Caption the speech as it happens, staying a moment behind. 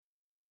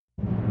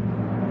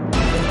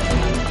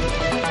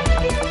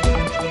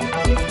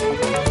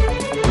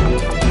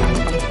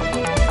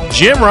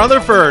Jim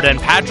Rutherford and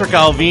Patrick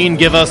Alvin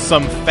give us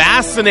some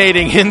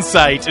fascinating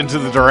insight into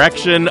the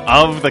direction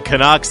of the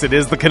Canucks. It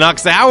is the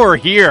Canucks Hour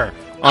here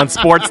on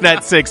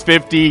Sportsnet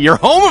 650, your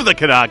home of the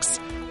Canucks.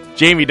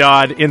 Jamie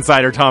Dodd,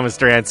 insider Thomas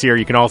Drance here.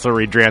 You can also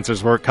read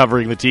Drance's work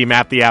covering the team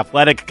at The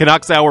Athletic.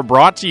 Canucks Hour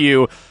brought to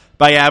you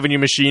by Avenue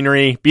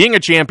Machinery. Being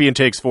a champion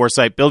takes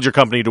foresight. Build your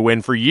company to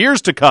win for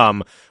years to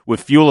come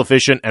with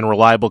fuel-efficient and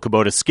reliable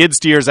Kubota skid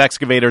steers,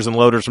 excavators, and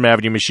loaders from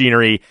Avenue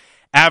Machinery.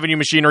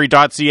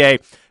 AvenueMachinery.ca.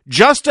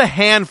 Just a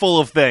handful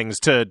of things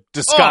to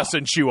discuss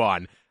and chew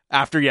on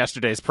after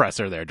yesterday's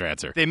presser there,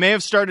 Drancer. They may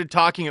have started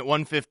talking at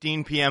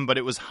 1:15 p.m., but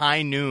it was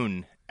high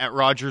noon at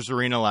Rogers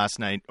Arena last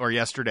night, or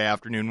yesterday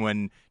afternoon,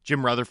 when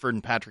Jim Rutherford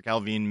and Patrick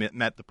Alvin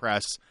met the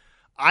press.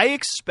 I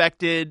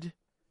expected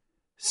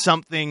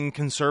something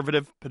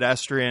conservative,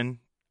 pedestrian,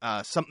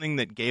 something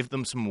that gave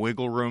them some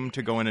wiggle room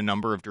to go in a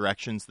number of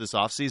directions this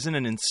offseason,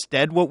 and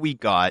instead what we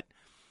got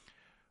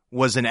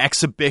was an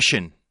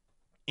exhibition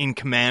in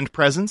command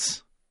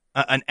presence,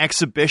 an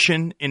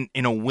exhibition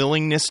in a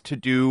willingness to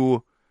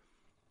do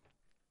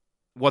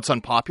what's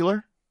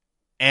unpopular,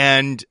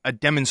 and a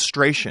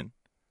demonstration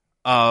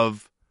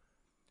of,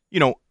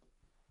 a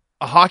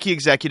hockey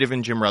executive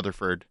in Jim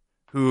Rutherford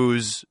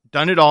who's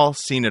done it all,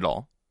 seen it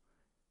all,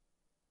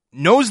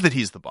 knows that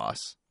he's the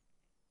boss,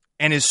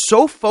 and is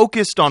so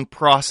focused on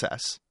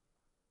process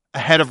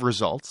ahead of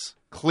results,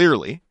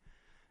 clearly,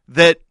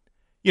 that,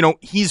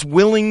 he's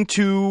willing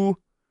to,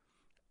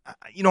 I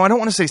don't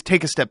want to say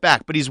take a step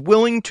back, but he's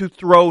willing to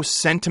throw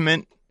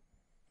sentiment,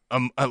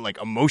 like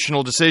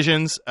emotional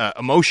decisions,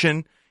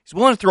 emotion. He's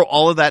willing to throw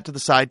all of that to the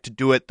side to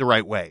do it the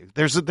right way.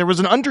 There was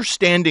an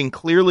understanding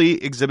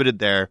clearly exhibited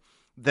there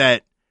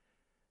that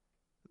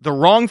the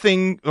right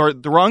thing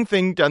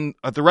done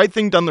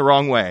the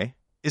wrong way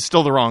is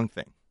still the wrong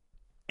thing.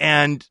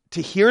 And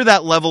to hear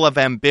that level of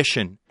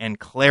ambition and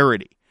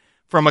clarity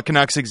from a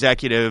Canucks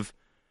executive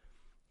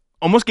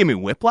almost gave me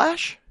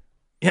whiplash.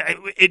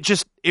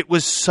 It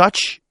was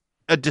such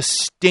a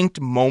distinct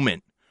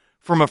moment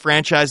from a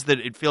franchise that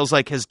it feels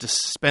like has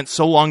spent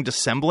so long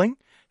dissembling,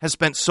 has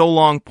spent so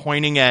long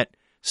pointing at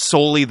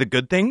solely the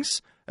good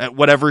things, at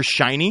whatever's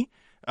shiny,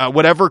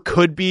 whatever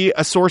could be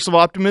a source of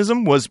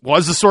optimism was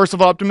a source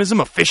of optimism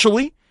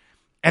officially.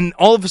 And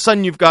all of a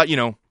sudden you've got,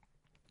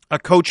 a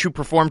coach who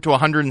performed to a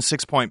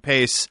 106-point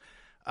pace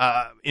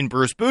in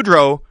Bruce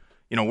Boudreau.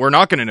 We're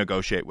not going to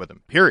negotiate with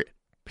him,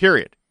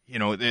 period.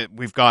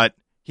 We've got,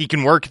 he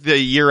can work the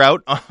year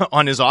out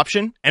on his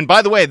option. And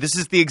by the way, this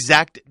is the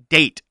exact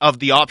date of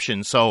the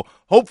option. So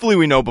hopefully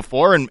we know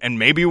before, and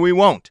maybe we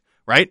won't,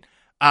 right?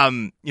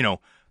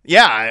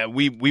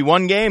 We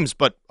won games,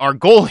 but our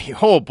goalie,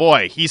 oh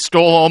boy, he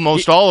stole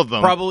almost all of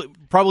them.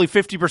 Probably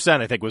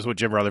 50%, I think, was what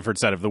Jim Rutherford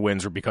said of the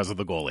wins were because of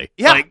the goalie.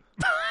 Yeah.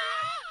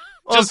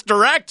 Just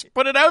direct,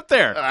 put it out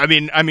there. I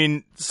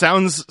mean,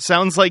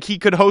 sounds like he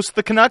could host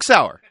the Canucks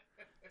Hour.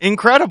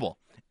 Incredible.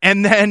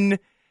 And then,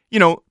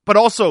 but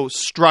also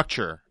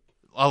structure,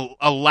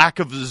 a lack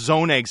of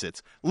zone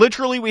exits.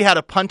 Literally, we had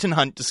a punt and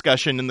hunt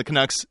discussion in the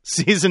Canucks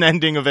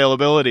season-ending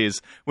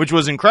availabilities, which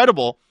was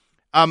incredible.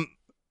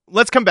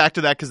 Let's come back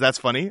to that because that's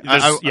funny.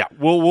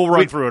 We'll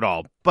run through it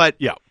all. But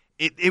yeah,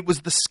 it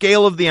was the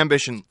scale of the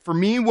ambition. For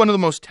me, one of the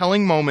most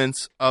telling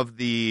moments of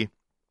the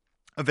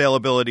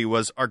availability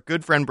was our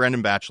good friend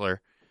Brendan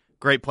Batchelor,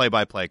 great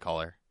play-by-play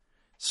caller,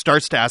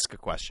 starts to ask a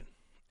question,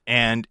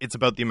 and it's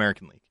about the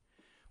American League.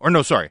 Or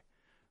no, sorry.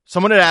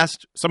 Someone had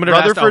asked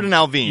Rutherford and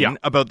Alvin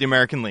about the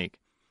American League,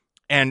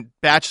 and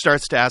Batch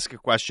starts to ask a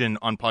question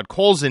on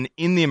Podkolzin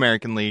in the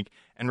American League,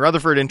 and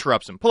Rutherford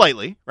interrupts him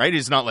politely, right?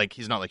 He's not like,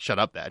 shut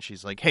up, Batch.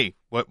 He's like, hey,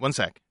 one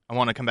sec. I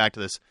want to come back to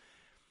this.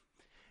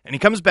 And he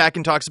comes back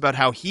and talks about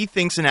how he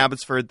thinks in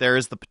Abbotsford there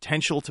is the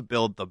potential to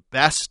build the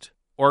best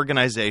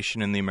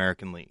organization in the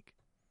American League.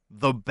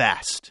 The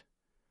best.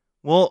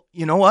 Well,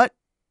 you know what?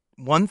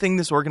 One thing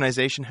this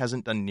organization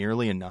hasn't done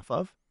nearly enough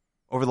of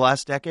over the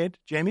last decade,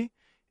 Jamie,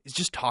 is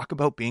just talk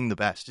about being the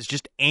best. It's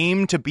just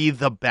aim to be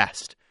the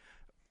best.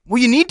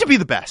 Well, you need to be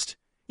the best.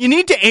 You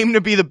need to aim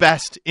to be the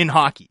best in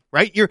hockey,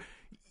 right?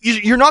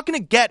 You're not going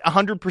to get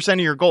 100% of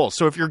your goals.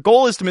 So if your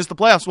goal is to miss the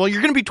playoffs, well,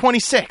 you're going to be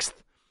 26th.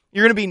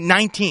 You're going to be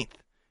 19th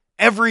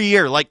every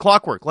year, like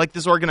clockwork, like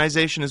this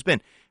organization has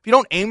been. If you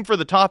don't aim for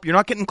the top, you're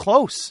not getting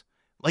close.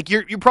 Like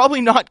you're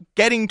probably not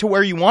getting to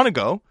where you want to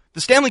go.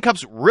 The Stanley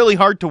Cup's really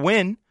hard to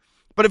win,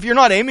 but if you're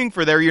not aiming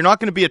for there, you're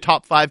not going to be a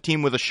top 5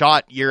 team with a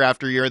shot year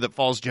after year that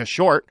falls just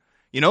short.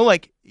 You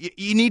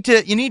need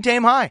to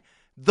aim high.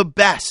 The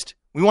best.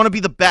 We want to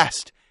be the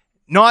best.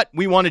 Not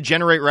we want to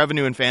generate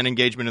revenue and fan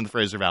engagement in the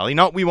Fraser Valley.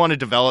 Not we want to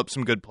develop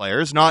some good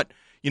players. Not,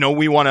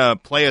 we want to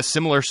play a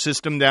similar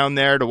system down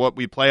there to what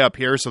we play up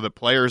here so that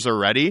players are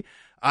ready.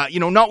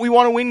 Not we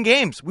want to win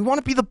games. We want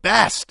to be the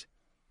best.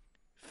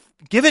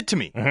 Give it to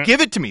me. Mm-hmm. Give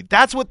it to me.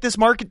 That's what this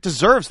market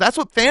deserves. That's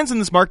what fans in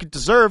this market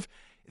deserve.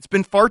 It's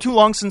been far too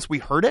long since we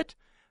heard it,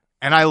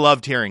 and I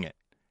loved hearing it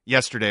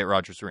yesterday at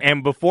Rogers Arena.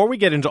 And before we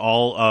get into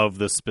all of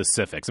the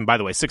specifics, and by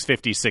the way,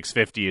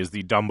 650-650 is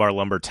the Dunbar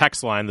Lumber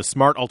text line, the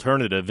smart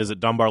alternative. Visit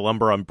Dunbar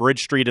Lumber on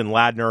Bridge Street in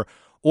Ladner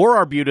or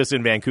Arbutus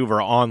in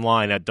Vancouver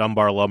online at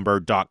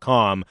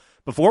dunbarlumber.com.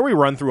 Before we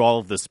run through all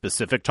of the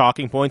specific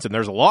talking points, and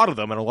there's a lot of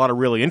them and a lot of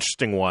really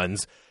interesting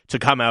ones to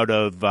come out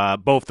of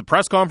both the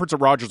press conference at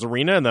Rogers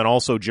Arena and then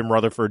also Jim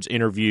Rutherford's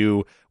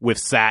interview with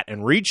Sat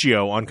and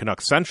Riccio on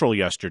Canucks Central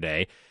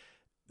yesterday,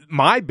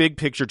 my big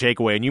picture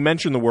takeaway, and you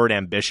mentioned the word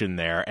ambition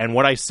there, and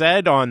what I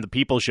said on the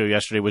People Show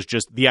yesterday was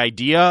just the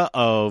idea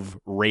of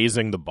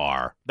raising the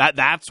bar.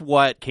 That's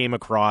what came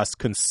across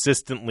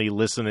consistently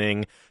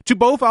listening to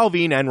both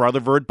Allvin and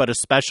Rutherford, but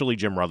especially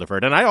Jim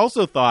Rutherford. And I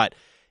also thought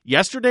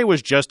yesterday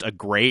was just a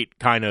great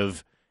kind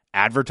of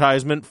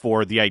advertisement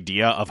for the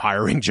idea of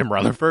hiring Jim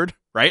Rutherford,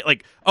 right?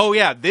 Like, oh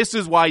yeah, this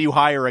is why you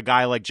hire a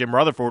guy like Jim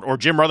Rutherford, or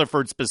Jim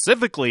Rutherford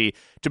specifically,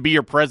 to be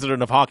your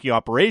president of hockey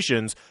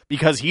operations,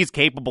 because he's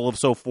capable of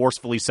so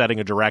forcefully setting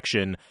a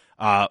direction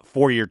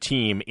for your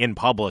team in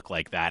public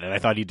like that. And I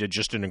thought he did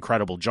just an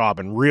incredible job,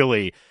 and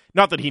really,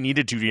 not that he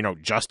needed to,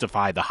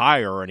 justify the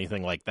hire or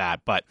anything like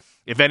that, but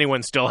if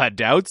anyone still had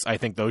doubts, I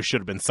think those should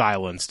have been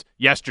silenced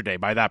yesterday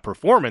by that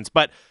performance.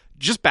 But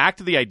just back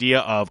to the idea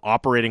of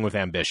operating with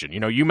ambition.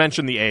 You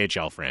mentioned the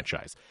AHL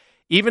franchise.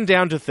 Even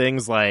down to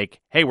things like,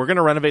 hey, we're going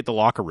to renovate the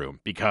locker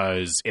room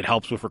because it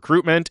helps with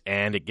recruitment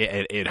and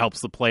it helps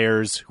the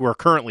players who are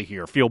currently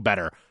here feel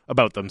better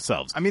about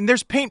themselves. I mean,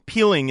 there's paint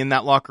peeling in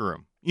that locker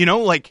room.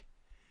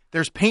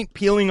 There's paint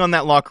peeling on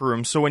that locker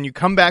room. So when you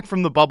come back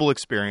from the bubble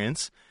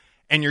experience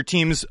and your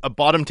team's a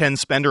bottom 10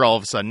 spender all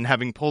of a sudden,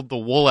 having pulled the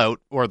wool out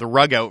or the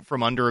rug out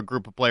from under a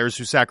group of players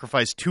who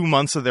sacrificed 2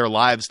 months of their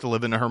lives to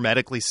live in a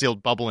hermetically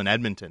sealed bubble in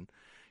Edmonton,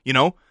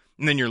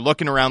 And then you're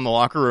looking around the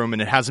locker room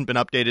and it hasn't been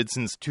updated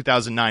since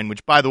 2009,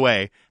 which, by the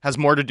way, has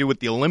more to do with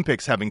the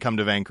Olympics having come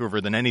to Vancouver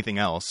than anything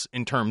else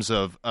in terms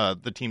of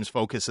the team's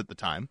focus at the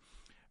time.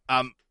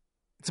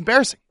 It's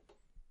embarrassing.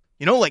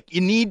 You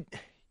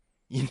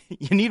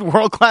need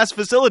world-class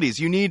facilities.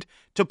 You need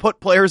to put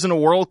players in a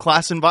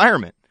world-class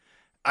environment.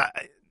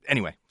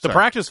 Anyway, the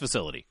practice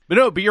facility.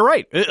 But you're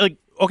right.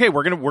 Okay,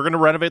 we're gonna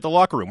renovate the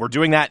locker room. We're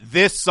doing that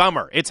this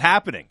summer. It's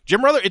happening.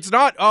 Jim Rutherford. It's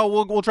not.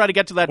 Oh, we'll try to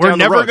get to that. We're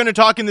never going to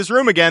talk in this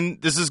room again.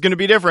 This is going to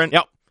be different.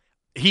 Yep.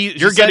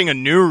 You're getting a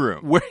new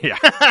room. Yeah.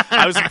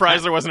 I was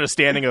surprised there wasn't a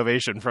standing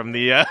ovation from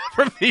the.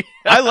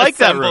 I like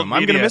that room.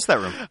 I'm going to miss that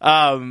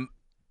room.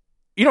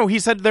 He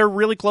said they're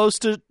really close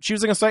to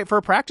choosing a site for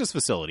a practice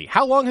facility.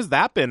 How long has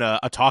that been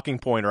a talking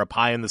point or a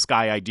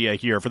pie-in-the-sky idea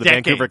here for the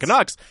Vancouver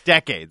Canucks?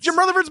 Decades. Jim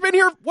Rutherford's been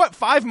here,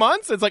 5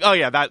 months? It's like, oh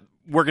yeah, that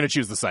we're going to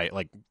choose the site,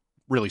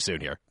 really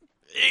soon here.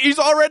 He's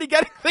already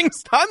getting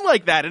things done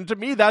like that, and to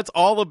me, that's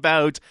all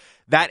about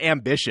that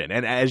ambition.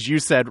 And as you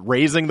said,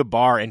 raising the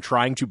bar and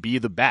trying to be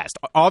the best.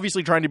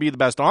 Obviously trying to be the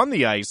best on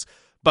the ice,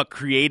 but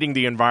creating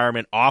the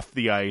environment off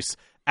the ice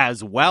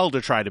as well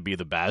to try to be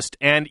the best.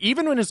 And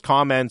even in his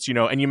comments,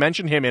 and you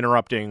mentioned him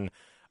interrupting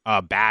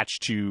Batch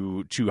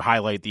to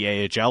highlight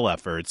the AHL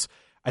efforts,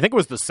 I think it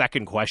was the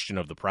second question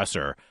of the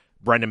presser.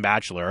 Brendan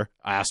Batchelor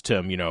asked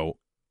him,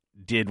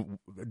 did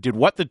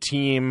how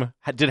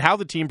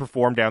the team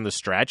performed down the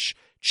stretch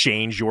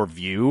change your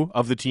view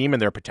of the team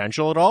and their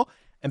potential at all?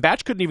 And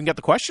Batch couldn't even get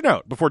the question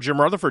out before Jim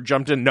Rutherford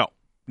jumped in.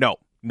 No,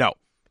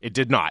 it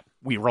did not.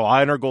 We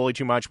rely on our goalie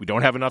too much. We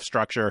don't have enough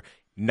structure.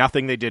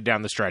 Nothing they did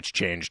down the stretch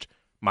changed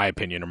my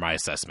opinion or my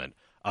assessment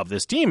of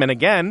this team. And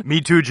again,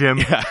 me too, Jim.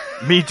 Yeah.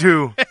 Me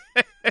too.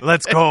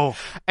 Let's go.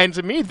 And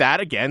to me,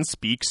 that again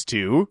speaks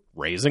to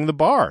raising the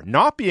bar,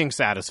 not being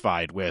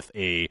satisfied with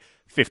a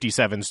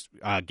 57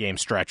 game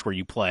stretch where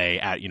you play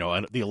at,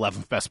 the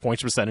 11th best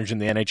points percentage in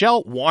the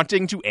NHL,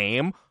 wanting to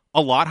aim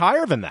a lot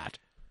higher than that.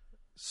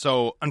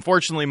 So,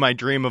 unfortunately, my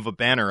dream of a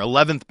banner,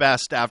 11th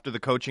best after the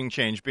coaching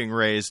change being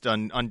raised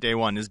on day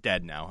one, is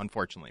dead now,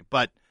 unfortunately.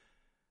 But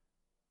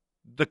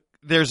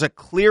there's a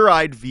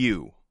clear-eyed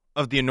view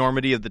of the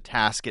enormity of the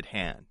task at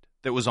hand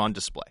that was on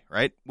display,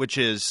 right? Which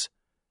is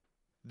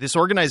this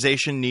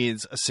organization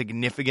needs a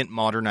significant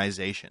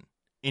modernization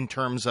in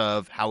terms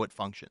of how it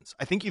functions.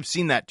 I think you've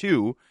seen that,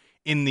 too,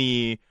 in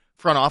the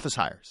front office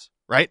hires,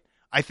 right?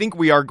 I think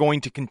we are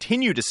going to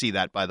continue to see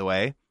that, by the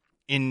way,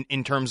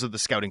 in terms of the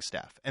scouting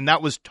staff. And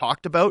that was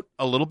talked about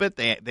a little bit.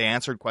 They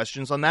answered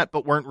questions on that,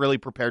 but weren't really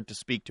prepared to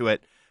speak to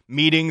it.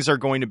 Meetings are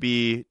going to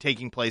be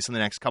taking place in the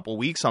next couple of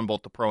weeks on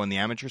both the pro and the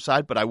amateur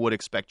side, but I would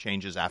expect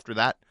changes after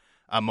that,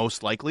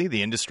 most likely.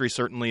 The industry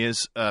certainly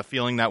is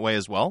feeling that way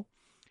as well.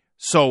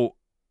 So,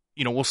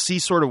 we'll see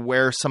sort of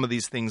where some of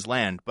these things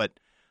land. But,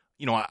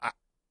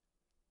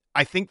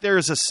 I think there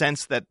is a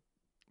sense that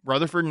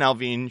Rutherford and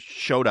Allvin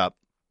showed up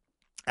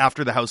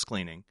after the house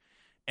cleaning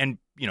and,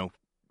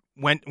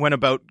 went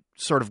about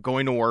sort of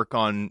going to work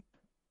on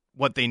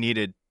what they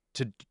needed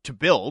to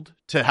build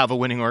to have a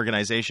winning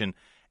organization.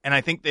 And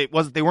I think they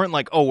weren't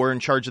like, oh, we're in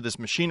charge of this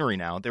machinery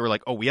now. They were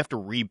like, oh, we have to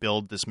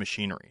rebuild this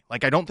machinery.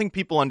 I don't think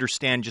people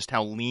understand just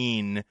how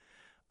lean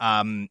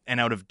and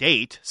out of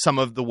date some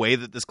of the way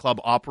that this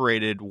club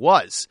operated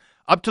was.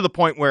 Up to the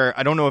point where,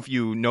 I don't know if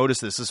you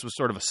noticed this was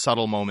sort of a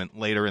subtle moment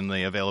later in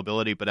the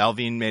availability, but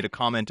Allvin made a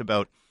comment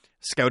about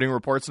scouting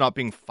reports not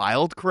being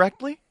filed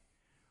correctly.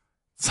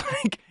 It's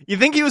like, you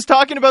think he was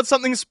talking about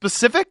something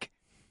specific?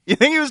 You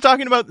think he was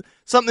talking about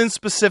something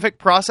specific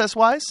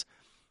process-wise.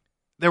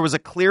 There was a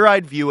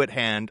clear-eyed view at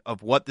hand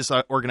of what this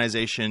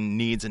organization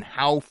needs and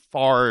how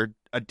far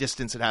a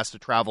distance it has to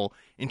travel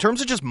in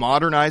terms of just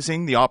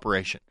modernizing the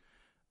operation.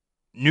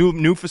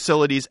 New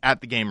facilities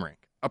at the game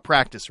rink, a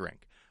practice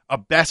rink, a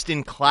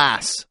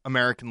best-in-class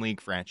American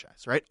League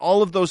franchise, right?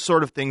 All of those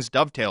sort of things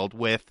dovetailed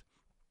with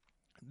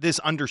this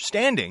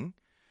understanding,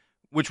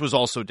 which was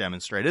also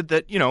demonstrated,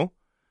 that,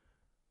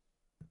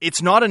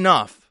 it's not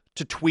enough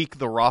to tweak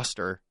the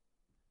roster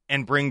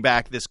and bring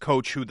back this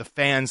coach who the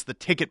fans, the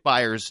ticket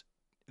buyers,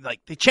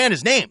 they chant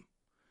his name.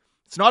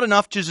 It's not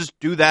enough to just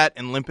do that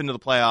and limp into the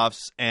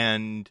playoffs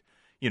and,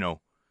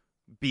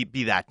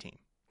 be that team.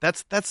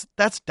 That's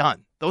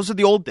done. Those are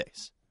the old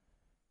days.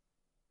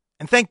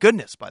 And thank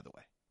goodness, by the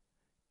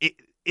way.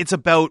 It's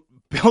about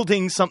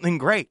building something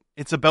great.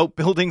 It's about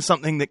building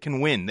something that can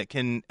win, that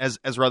can, as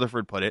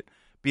Rutherford put it,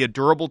 be a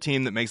durable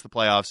team that makes the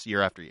playoffs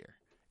year after year.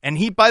 And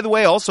he, by the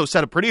way, also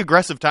set a pretty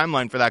aggressive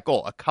timeline for that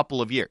goal, a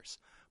couple of years.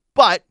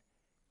 But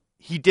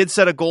he did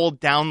set a goal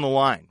down the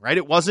line, right?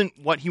 It wasn't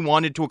what he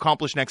wanted to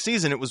accomplish next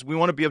season. It was, we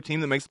want to be a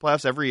team that makes the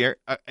playoffs every year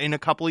in a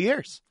couple of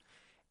years.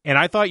 And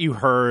I thought you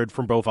heard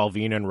from both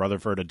Alvin and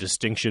Rutherford a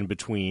distinction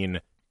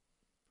between,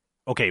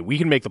 okay, we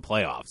can make the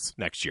playoffs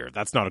next year.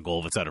 That's not a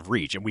goal that's out of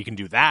reach. And we can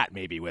do that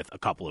maybe with a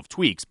couple of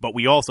tweaks, but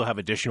we also have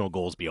additional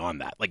goals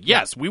beyond that.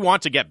 Yes, we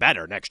want to get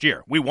better next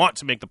year. We want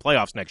to make the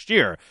playoffs next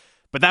year.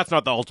 But that's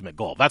not the ultimate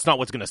goal. That's not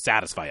what's going to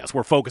satisfy us.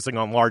 We're focusing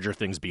on larger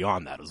things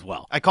beyond that as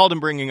well. I called him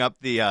bringing up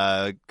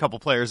the couple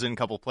players in,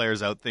 couple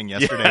players out thing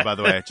yesterday, by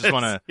the way. I just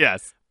want to...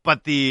 Yes.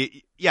 But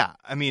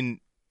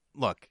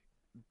look,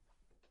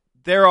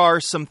 there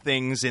are some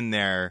things in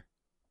there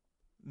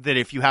that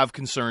if you have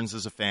concerns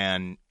as a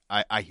fan,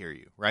 I hear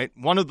you, right?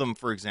 One of them,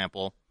 for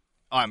example...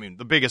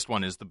 the biggest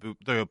one is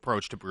the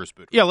approach to Bruce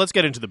Boudreau. Yeah, let's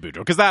get into the Boudreau,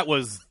 because that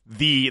was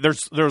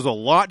there's a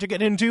lot to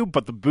get into,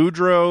 but the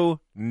Boudreau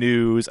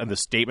news and the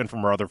statement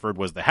from Rutherford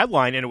was the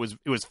headline, and it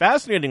was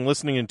fascinating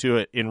listening to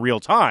it in real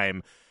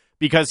time,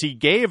 because he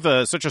gave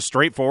such a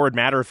straightforward,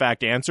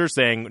 matter-of-fact answer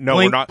saying, no,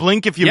 we're not...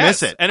 Blink if you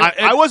miss it. And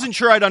I wasn't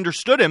sure I'd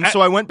understood him,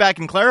 so I went back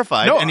and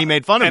clarified, and he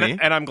made fun of me.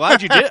 And I'm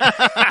glad you did.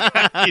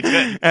 You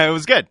did. It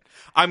was good.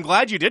 I'm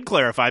glad you did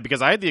clarify,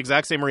 because I had the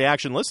exact same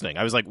reaction listening.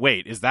 I was like,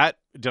 wait,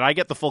 did I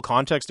get the full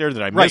context there?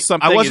 Did I miss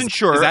something? I wasn't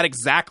sure. Is that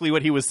exactly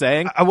what he was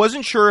saying? I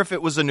wasn't sure if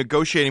it was a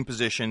negotiating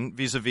position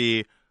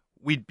vis-a-vis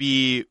we'd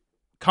be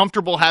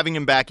comfortable having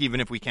him back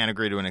even if we can't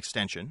agree to an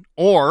extension,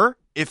 or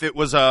if it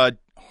was a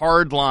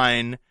hard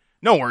line,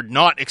 no, we're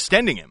not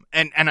extending him.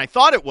 And I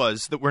thought it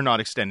was that we're not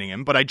extending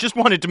him, but I just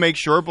wanted to make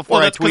sure before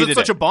I tweeted it. Because it's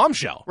such a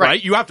bombshell,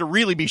 right? You have to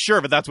really be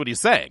sure that that's what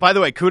he's saying. By the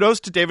way, kudos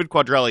to David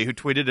Quadrelli, who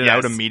tweeted it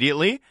out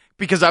immediately,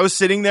 because I was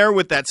sitting there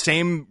with that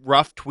same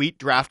rough tweet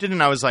drafted,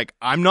 and I was like,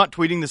 I'm not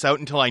tweeting this out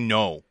until I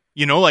know.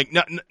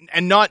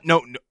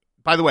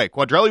 By the way,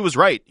 Quadrelli was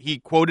right. He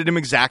quoted him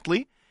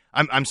exactly.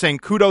 I'm saying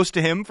kudos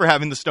to him for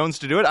having the stones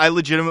to do it. I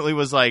legitimately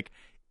was like,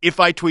 if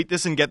I tweet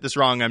this and get this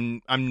wrong,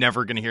 I'm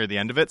never going to hear the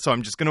end of it. So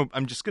I'm just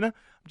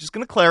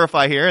gonna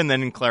clarify here. And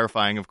then in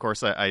clarifying, of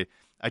course, I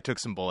took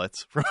some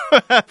bullets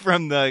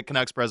from the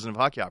Canucks president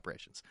of hockey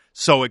operations.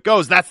 So it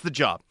goes. That's the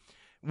job.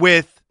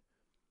 With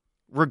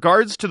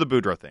regards to the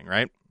Boudreau thing,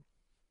 right?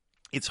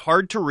 It's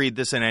hard to read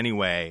this in any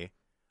way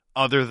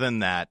other than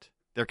that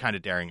they're kind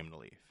of daring him to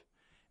leave.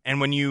 And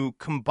when you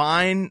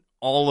combine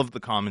all of the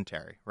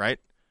commentary, right?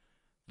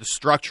 The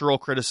structural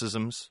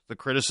criticisms, the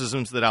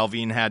criticisms that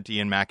Alvin had to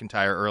Ian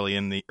McIntyre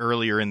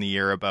earlier in the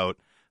year about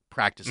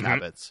practice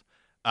habits,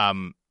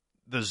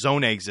 the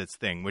zone exits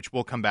thing, which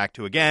we'll come back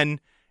to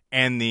again,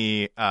 and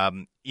the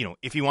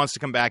if he wants to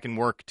come back and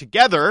work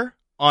together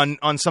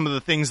on some of the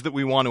things that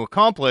we want to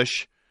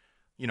accomplish,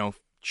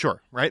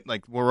 sure, right?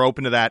 Like, we're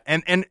open to that.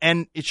 And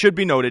it should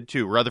be noted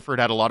too, Rutherford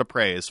had a lot of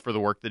praise for the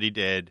work that he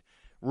did,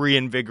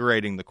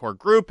 reinvigorating the core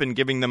group and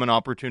giving them an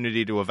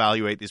opportunity to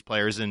evaluate these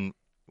players in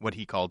what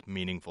he called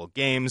meaningful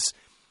games.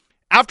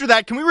 After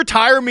that, can we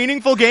retire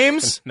meaningful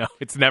games? No,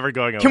 it's never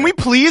going away. Can we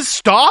please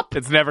stop?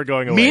 It's never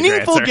going away.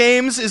 Meaningful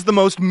games is the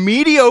most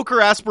mediocre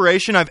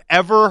aspiration I've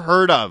ever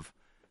heard of.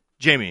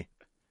 Jamie,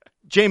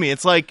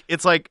 it's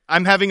like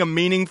I'm having a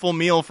meaningful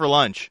meal for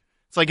lunch.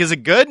 It's like, is it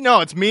good? No,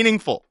 it's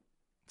meaningful.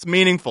 It's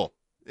meaningful.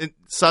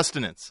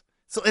 Sustenance.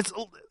 So it's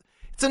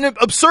an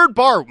absurd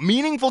bar.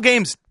 Meaningful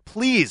games,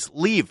 please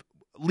leave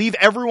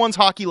everyone's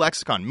hockey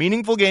lexicon.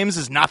 Meaningful games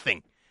is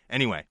nothing.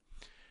 Anyway.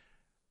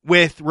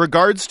 With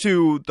regards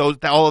to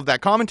all of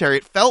that commentary,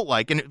 it felt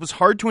like, and it was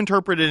hard to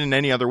interpret it in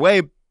any other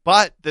way,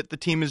 but that the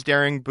team is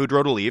daring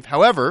Boudreau to leave.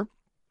 However,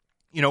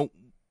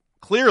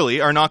 clearly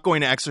are not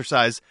going to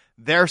exercise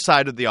their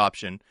side of the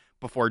option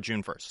before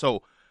June 1st.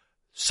 So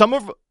some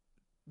of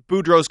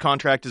Boudreau's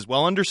contract is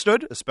well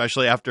understood,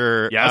 especially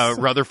after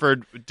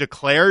Rutherford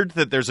declared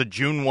that there's a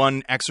June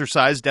 1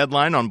 exercise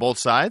deadline on both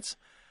sides.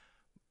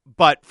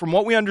 But from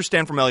what we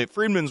understand from Elliot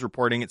Friedman's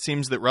reporting, it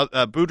seems that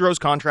Boudreau's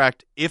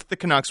contract, if the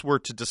Canucks were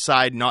to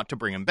decide not to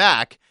bring him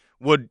back,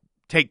 would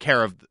take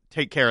care of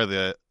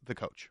the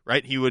coach,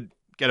 right? He would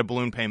get a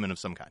balloon payment of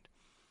some kind.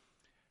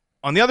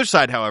 On the other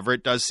side, however,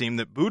 it does seem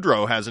that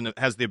Boudreau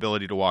has the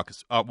ability to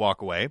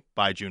walk away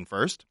by June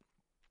 1st,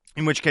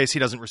 in which case he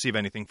doesn't receive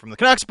anything from the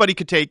Canucks, but he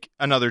could take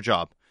another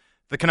job.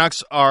 The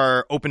Canucks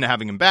are open to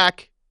having him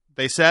back,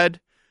 they said,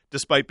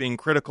 despite being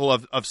critical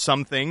of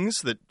some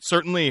things that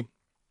certainly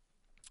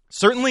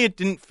it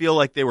didn't feel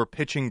like they were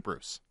pitching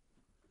Bruce.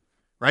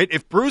 Right?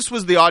 If Bruce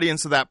was the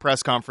audience of that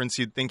press conference,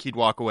 you'd think he'd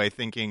walk away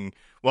thinking,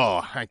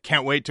 well, I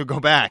can't wait to go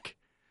back.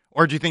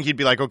 Or do you think he'd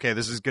be like, okay,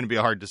 this is going to be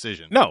a hard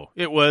decision? No,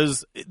 it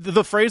was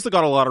the phrase that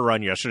got a lot of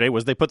run yesterday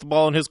was they put the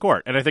ball in his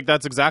court. And I think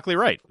that's exactly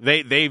right.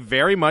 They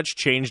very much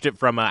changed it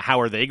from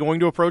how are they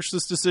going to approach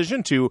this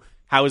decision to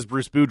how is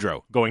Bruce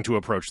Boudreau going to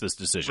approach this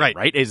decision?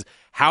 Right? Is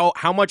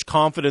how much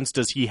confidence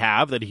does he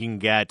have that he can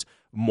get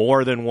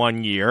more than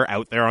 1 year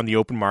out there on the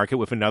open market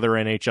with another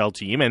NHL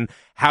team? And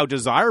how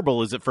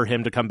desirable is it for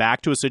him to come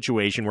back to a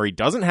situation where he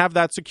doesn't have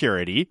that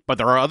security, but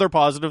there are other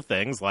positive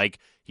things like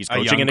he's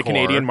coaching in a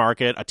Canadian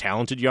market, a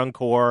talented young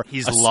core.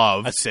 He's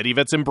loved. A city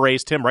that's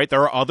embraced him, right?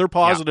 There are other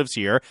positives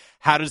here.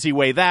 How does he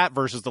weigh that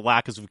versus the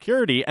lack of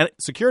security?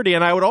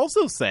 And I would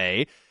also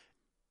say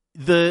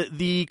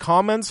the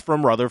comments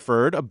from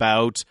Rutherford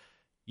about,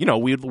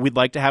 we'd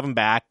like to have him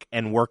back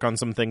and work on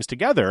some things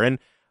together. And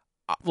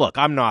look,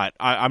 I'm not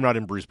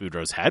in Bruce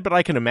Boudreau's head, but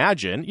I can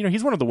imagine,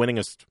 he's one of the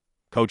winningest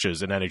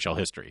coaches in NHL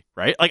history,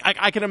 right? Like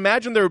I can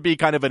imagine there would be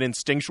kind of an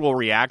instinctual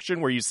reaction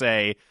where you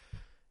say,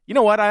 you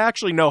know what, I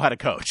actually know how to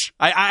coach.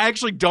 I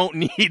actually don't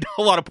need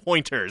a lot of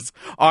pointers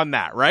on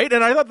that, right?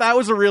 And I thought that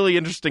was a really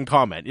interesting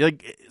comment.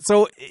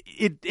 So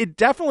it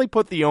definitely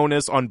put the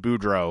onus on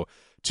Boudreau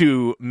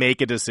to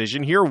make a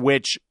decision here,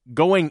 which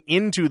going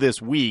into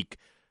this week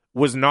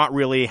was not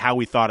really how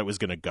we thought it was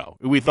going to go.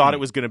 We thought it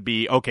was going to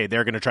be, okay,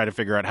 they're going to try to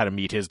figure out how to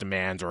meet his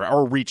demands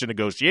or reach a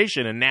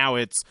negotiation. And now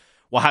it's,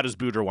 well, how does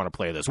Boudreau want to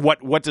play this?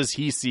 What does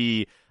he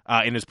see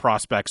in his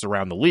prospects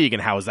around the league,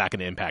 and how is that going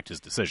to impact his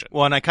decision?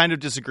 Well, and I kind of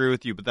disagree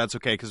with you, but that's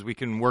okay because we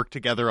can work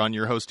together on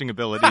your hosting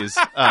abilities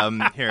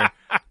here.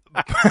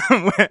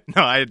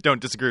 No, I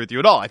don't disagree with you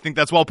at all. I think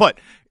that's well put.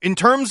 In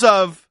terms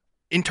of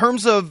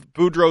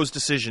Boudreau's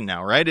decision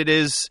now, right? It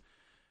is,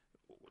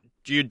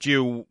 do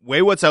you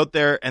weigh what's out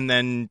there and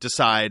then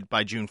decide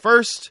by June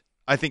 1st?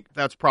 I think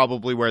that's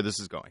probably where this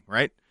is going,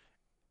 right?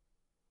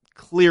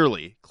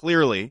 Clearly,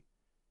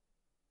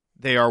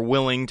 they are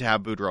willing to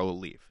have Boudreau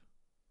leave,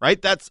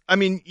 right?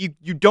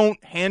 You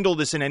don't handle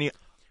this in any,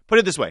 put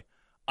it this way.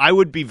 I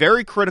would be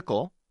very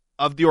critical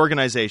of the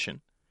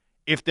organization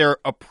if their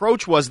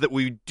approach was that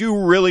we do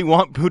really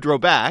want Boudreau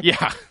back.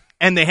 Yeah.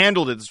 And they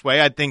handled it this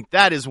way. I think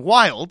that is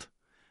wild,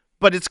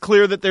 but it's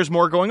clear that there's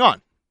more going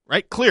on,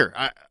 right?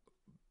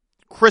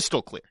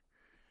 Crystal clear.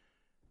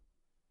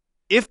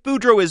 If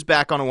Boudreau is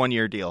back on a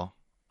 1-year deal,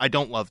 I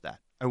don't love that.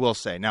 I will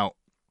say. Now,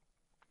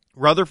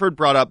 Rutherford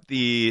brought up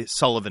the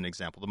Sullivan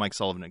example, the Mike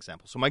Sullivan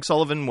example. So Mike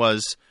Sullivan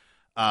was,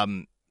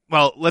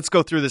 let's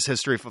go through this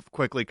history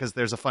quickly because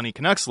there's a funny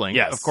Canucks link.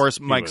 Yes, of course,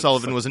 Mike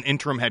Sullivan was an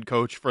interim head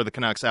coach for the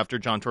Canucks after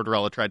John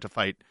Tortorella tried to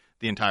fight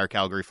the entire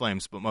Calgary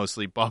Flames, but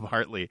mostly Bob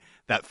Hartley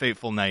that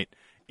fateful night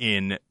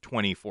in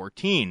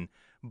 2014.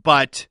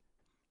 But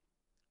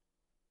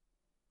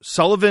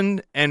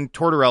Sullivan and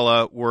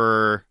Tortorella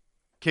were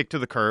kicked to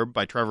the curb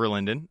by Trevor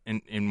Linden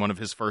in one of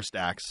his first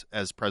acts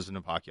as president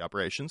of hockey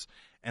operations,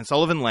 and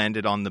Sullivan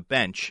landed on the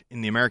bench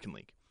in the American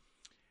League.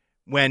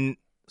 When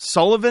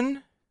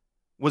Sullivan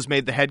was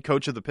made the head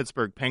coach of the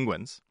Pittsburgh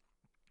Penguins,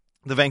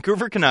 the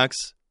Vancouver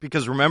Canucks,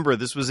 because remember,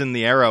 this was in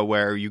the era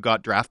where you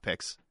got draft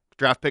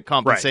pick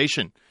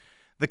compensation. Right.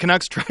 The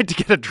Canucks tried to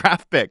get a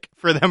draft pick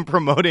for them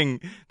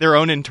promoting their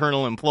own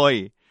internal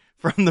employee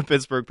from the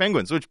Pittsburgh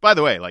Penguins, which, by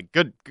the way,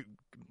 good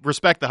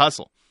respect the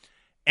hustle.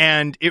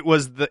 And it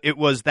was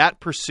that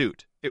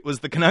pursuit. It was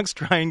the Canucks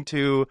trying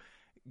to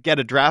get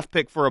a draft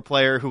pick for a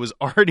player who was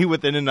already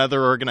within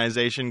another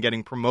organization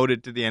getting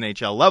promoted to the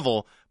NHL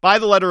level. By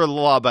the letter of the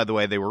law, by the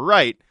way, they were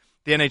right.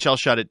 The NHL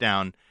shut it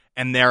down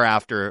and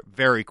thereafter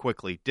very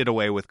quickly did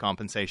away with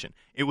compensation.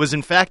 It was,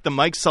 in fact, the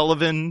Mike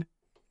Sullivan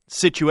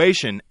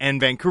situation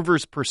and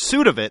Vancouver's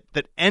pursuit of it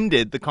that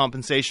ended the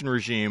compensation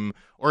regime,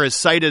 or is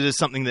cited as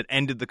something that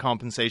ended the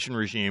compensation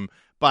regime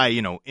by,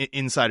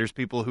 insiders,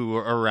 people who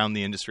are around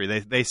the industry.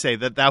 They say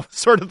that was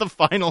sort of the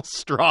final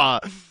straw.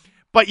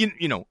 But,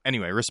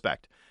 anyway,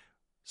 respect.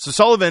 So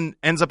Sullivan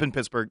ends up in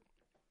Pittsburgh.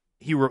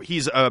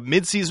 He's a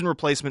midseason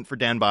replacement for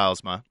Dan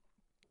Bylsma,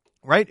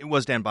 right? It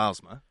was Dan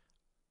Bylsma.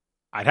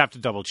 I'd have to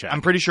double check.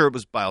 I'm pretty sure it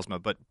was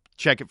Bylsma, but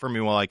check it for me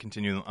while I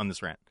continue on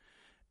this rant.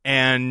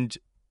 And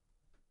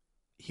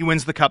he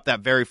wins the Cup that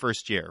very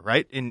first year,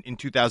 right? In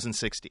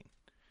 2016.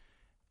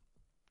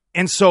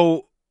 And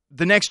so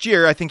the next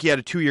year, I think he had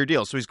a 2-year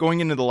deal. So he's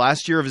going into the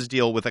last year of his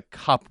deal with a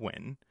Cup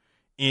win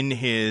in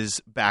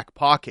his back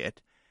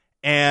pocket.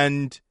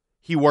 And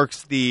he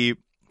works the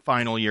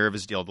final year of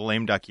his deal, the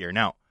lame duck year.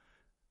 Now,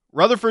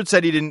 Rutherford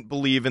said he didn't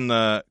believe in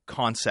the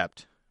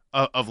concept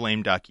of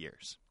lame duck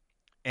years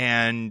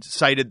and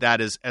cited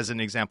that as an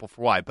example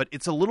for why. But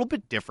it's a little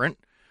bit different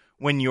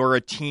when you're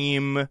a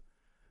team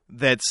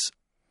that's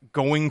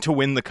going to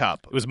win the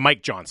cup. It was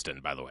Mike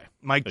Johnston, by the way.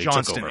 Mike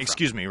Johnston,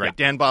 excuse me, right.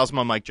 Yeah. Dan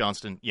Bylsma, Mike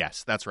Johnston.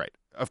 Yes, that's right.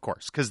 Of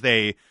course, because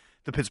the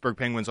Pittsburgh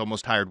Penguins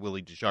almost hired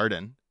Willie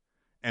Desjardins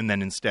and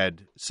then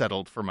instead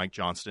settled for Mike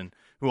Johnston,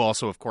 who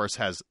also, of course,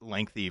 has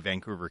lengthy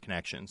Vancouver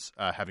connections,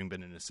 having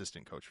been an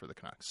assistant coach for the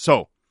Canucks.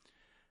 So,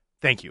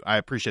 thank you. I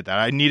appreciate that.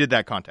 I needed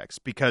that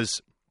context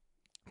because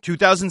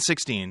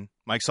 2016,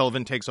 Mike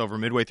Sullivan takes over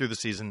midway through the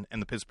season,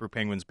 and the Pittsburgh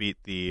Penguins beat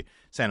the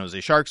San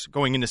Jose Sharks.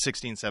 Going into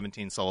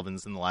 16-17,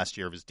 Sullivan's in the last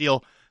year of his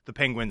deal. The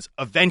Penguins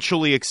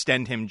eventually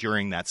extend him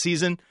during that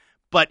season,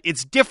 but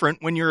it's different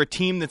when you're a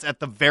team that's at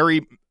the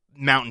very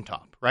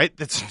mountaintop, right?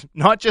 That's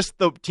not just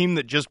the team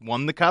that just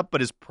won the cup,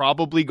 but is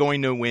probably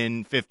going to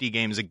win 50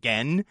 games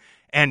again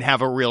and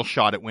have a real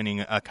shot at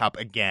winning a cup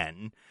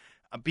again.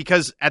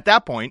 Because at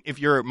that point, if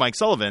you're Mike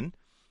Sullivan,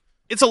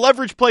 it's a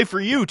leverage play for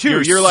you,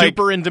 too. You're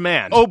super in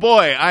demand. Oh,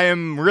 boy, I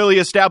am really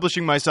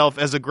establishing myself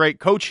as a great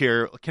coach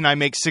here. Can I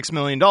make $6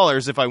 million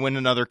if I win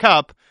another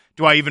cup?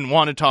 Do I even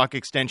want to talk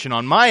extension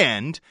on my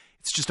end?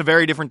 It's just a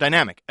very different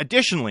dynamic.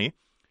 Additionally,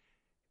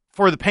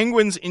 for the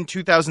Penguins in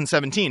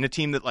 2017, a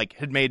team that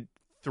had made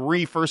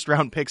 3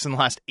 first-round picks in the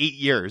last 8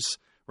 years,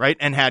 right,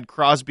 and had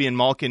Crosby and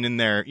Malkin in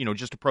their,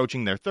 just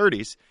approaching their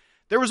 30s,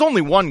 there was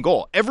only one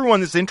goal.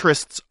 Everyone's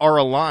interests are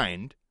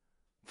aligned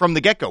from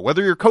the get-go.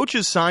 Whether your coach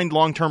is signed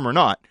long-term or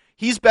not,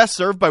 he's best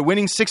served by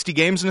winning 60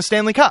 games in a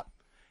Stanley Cup.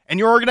 And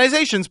your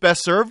organization's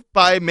best served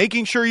by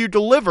making sure you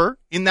deliver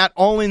in that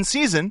all-in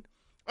season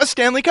a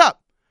Stanley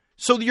Cup.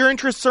 So your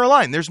interests are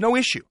aligned. There's no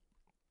issue.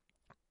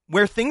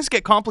 Where things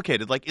get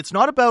complicated, it's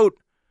not about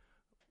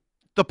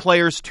the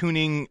players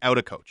tuning out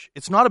a coach.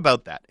 It's not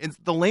about that.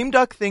 The lame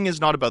duck thing is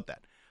not about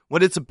that.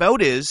 What it's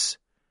about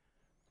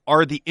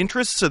are the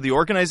interests of the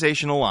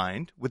organization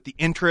aligned with the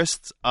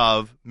interests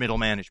of middle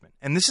management.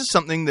 And this is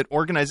something that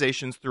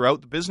organizations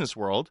throughout the business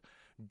world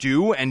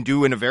do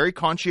in a very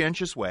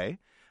conscientious way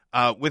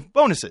with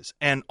bonuses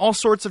and all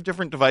sorts of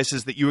different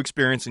devices that you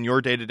experience in your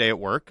day-to-day at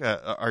work,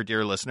 our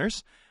dear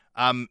listeners.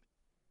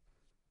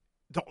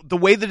 The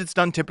way that it's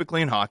done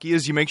typically in hockey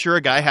is you make sure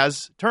a guy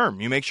has term.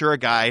 You make sure a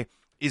guy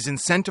is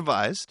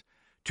incentivized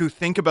to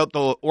think about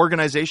the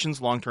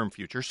organization's long-term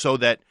future so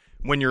that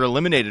when you're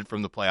eliminated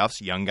from the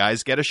playoffs, young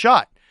guys get a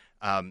shot.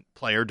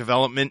 Player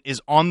development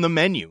is on the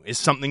menu, is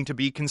something to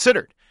be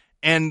considered.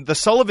 And the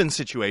Sullivan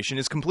situation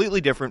is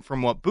completely different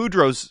from what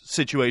Boudreau's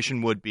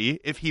situation would be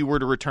if he were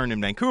to return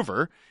in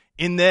Vancouver,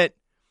 in that,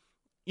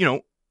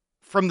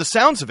 from the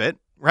sounds of it,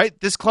 right,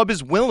 this club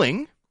is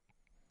willing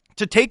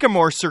to take a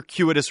more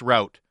circuitous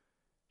route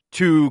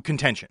to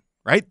contention,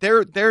 right?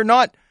 They're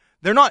not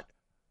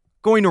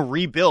going to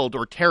rebuild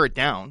or tear it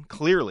down,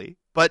 clearly,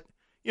 but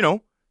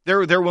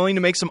they're willing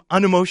to make some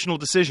unemotional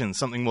decisions,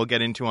 something we'll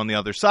get into on the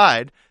other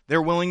side.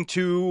 They're willing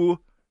to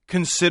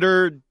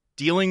consider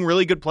dealing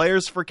really good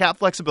players for cap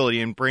flexibility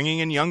and bringing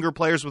in younger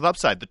players with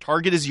upside. The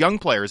target is young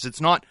players.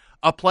 It's not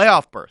a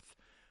playoff berth.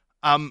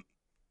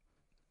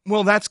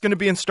 Well, that's going to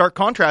be in stark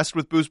contrast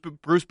with Bruce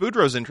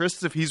Boudreau's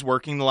interests if he's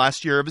working the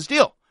last year of his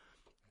deal.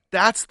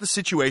 That's the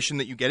situation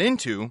that you get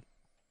into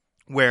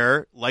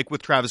where, like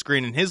with Travis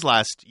Green in his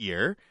last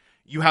year,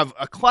 you have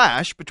a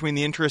clash between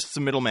the interests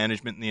of middle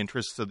management and the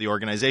interests of the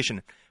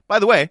organization. By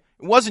the way,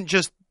 it wasn't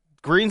just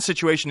Green's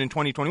situation in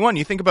 2021.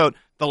 You think about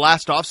the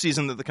last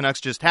offseason that the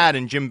Canucks just had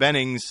and Jim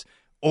Benning's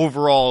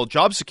overall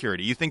job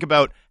security. You think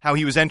about how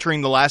he was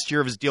entering the last year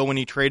of his deal when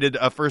he traded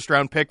a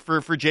first-round pick for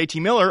JT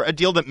Miller, a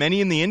deal that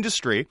many in the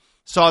industry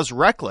saw as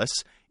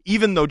reckless.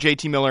 Even though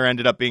JT Miller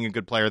ended up being a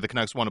good player, the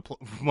Canucks won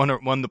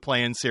the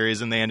play-in series,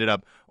 and they ended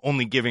up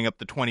only giving up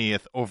the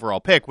 20th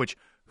overall pick, which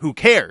who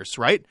cares,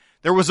 right?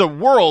 There was a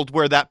world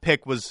where that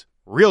pick was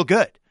real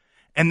good,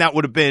 and that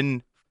would have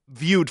been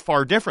viewed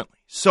far differently.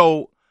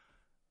 So,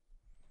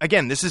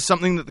 again, this is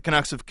something that the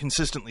Canucks have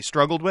consistently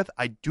struggled with.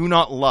 I do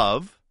not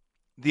love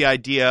the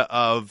idea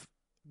of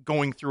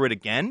going through it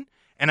again,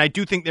 and I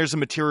do think there's a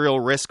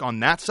material risk on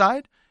that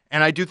side,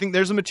 and I do think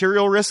there's a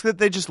material risk that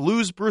they just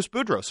lose Bruce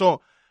Boudreau.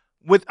 So,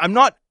 I'm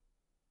not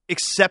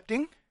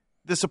accepting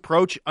this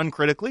approach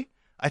uncritically.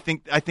 I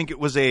think it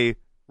was a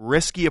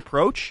risky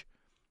approach,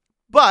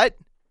 but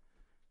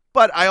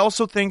I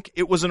also think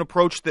it was an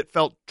approach that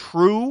felt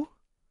true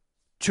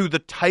to the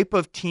type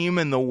of team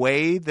and the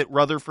way that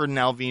Rutherford and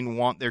Allvin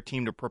want their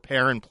team to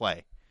prepare and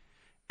play.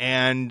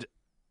 And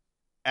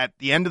at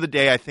the end of the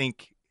day, I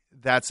think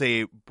that's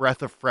a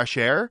breath of fresh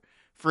air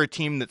for a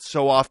team that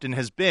so often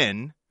has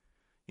been,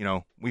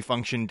 we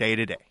function day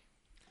to day.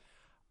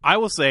 I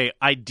will say,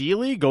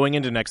 ideally, going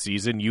into next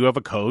season, you have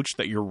a coach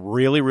that you're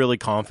really, really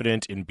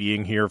confident in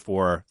being here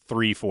for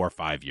 3, 4,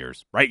 5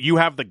 years, right? You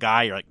have the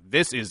guy, you're like,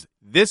 this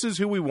is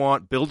who we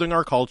want, building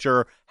our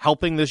culture,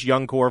 helping this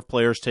young core of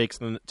players take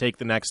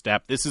the next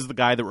step. This is the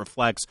guy that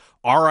reflects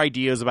our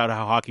ideas about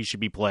how hockey should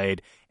be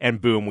played, and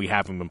boom, we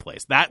have him in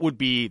place. That would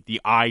be the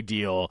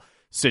ideal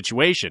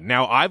situation.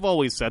 Now, I've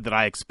always said that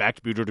I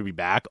expect Boudreau to be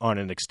back on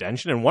an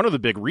extension, and one of the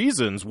big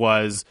reasons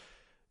was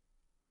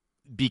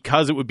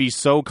because it would be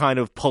so kind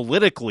of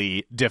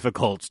politically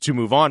difficult to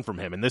move on from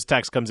him. And this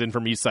text comes in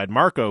from Eastside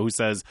Marco, who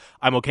says,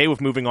 I'm okay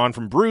with moving on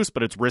from Bruce,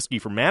 but it's risky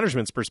from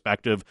management's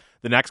perspective.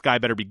 The next guy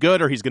better be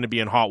good or he's going to be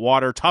in hot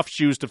water. Tough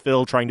shoes to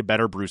fill trying to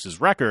better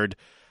Bruce's record.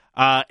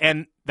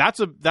 And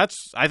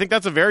I think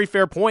that's a very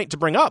fair point to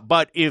bring up.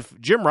 But if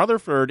Jim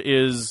Rutherford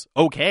is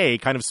okay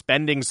kind of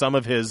spending some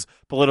of his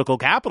political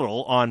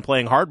capital on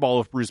playing hardball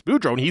with Bruce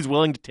Boudreau, and he's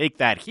willing to take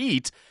that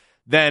heat,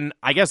 then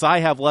I guess I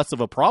have less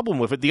of a problem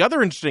with it. The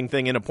other interesting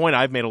thing, and a point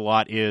I've made a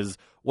lot, is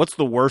what's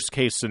the worst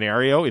case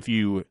scenario if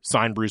you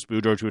sign Bruce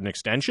Boudreau to an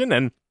extension?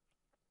 And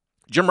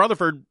Jim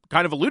Rutherford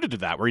kind of alluded to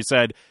that, where he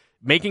said,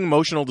 making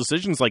emotional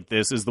decisions like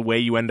this is the way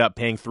you end up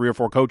paying 3 or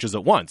 4 coaches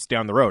at once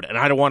down the road. And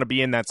I don't want to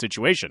be in that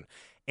situation.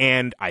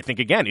 And I think,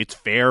 again, it's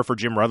fair for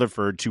Jim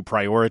Rutherford to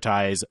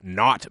prioritize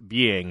not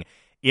being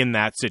in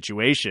that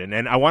situation.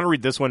 And I want to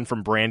read this one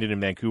from Brandon in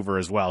Vancouver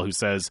as well, who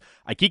says,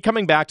 I keep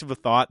coming back to the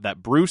thought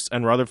that Bruce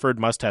and Rutherford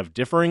must have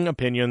differing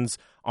opinions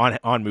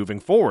on moving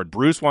forward.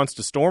 Bruce wants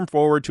to storm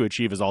forward to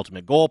achieve his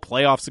ultimate goal,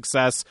 playoff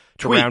success,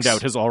 to round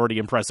out his already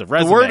impressive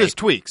resume. The word is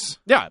tweaks.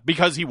 Yeah,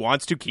 because he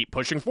wants to keep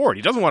pushing forward.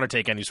 He doesn't want to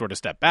take any sort of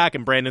step back.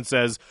 And Brandon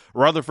says,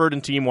 Rutherford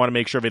and team want to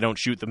make sure they don't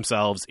shoot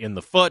themselves in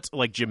the foot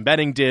like Jim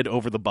Benning did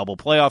over the bubble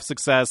playoff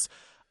success.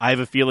 I have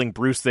a feeling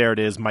Bruce, there it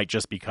is, might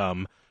just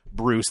become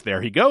Bruce,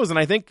 there he goes. And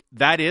I think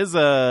that is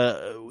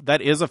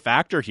a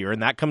factor here,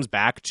 and that comes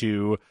back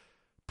to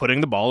putting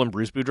the ball in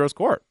Bruce Boudreau's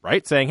court,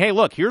 right? Saying, hey,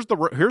 look, here's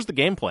the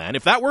game plan.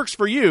 If that works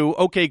for you,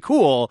 okay,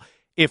 cool.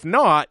 If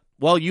not,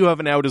 well, you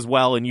have an out as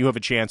well, and you have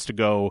a chance to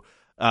go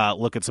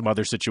look at some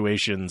other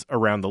situations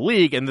around the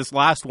league. And this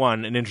last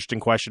one, an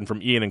interesting question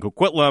from Ian in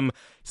Coquitlam,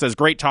 says,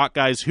 great talk,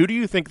 guys. Who do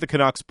you think the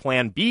Canucks'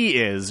 plan B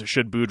is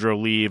should Boudreau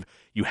leave?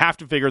 You have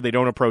to figure they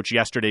don't approach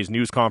yesterday's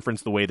news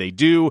conference the way they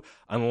do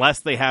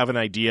unless they have an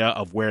idea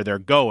of where they're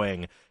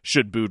going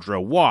should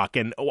Boudreau walk.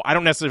 And I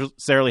don't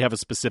necessarily have a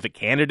specific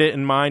candidate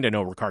in mind. I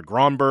know Ricard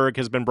Gromberg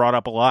has been brought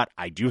up a lot.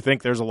 I do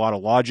think there's a lot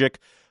of logic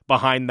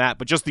behind that.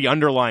 But just the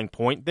underlying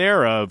point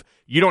there of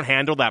you don't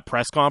handle that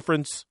press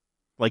conference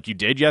like you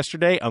did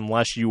yesterday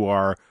unless you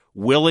are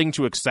willing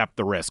to accept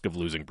the risk of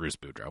losing Bruce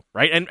Boudreau,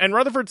 right? And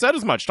Rutherford said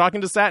as much,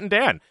 talking to Sat and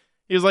Dan.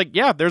 He was like,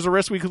 yeah, there's a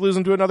risk we could lose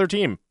him to another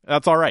team.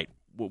 That's all right.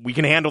 We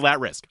can handle that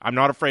risk. I'm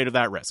not afraid of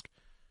that risk.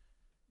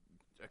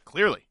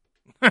 Clearly.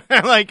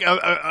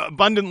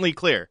 Abundantly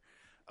clear.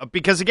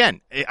 Because,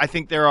 again, I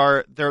think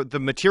the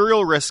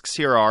material risks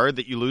here are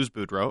that you lose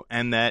Boudreau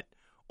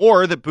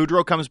or that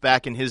Boudreau comes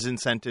back and his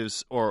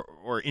incentives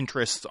or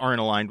interests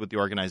aren't aligned with the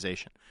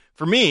organization.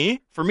 For me,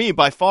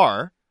 by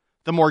far,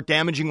 the more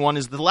damaging one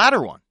is the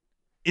latter one,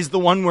 is the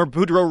one where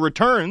Boudreau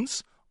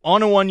returns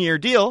on a 1-year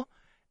deal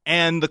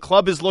and the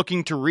club is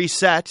looking to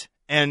reset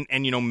and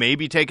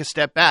maybe take a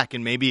step back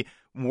and maybe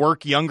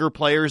work younger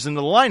players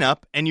into the lineup,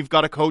 and you've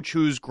got a coach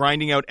who's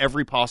grinding out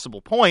every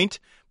possible point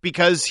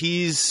because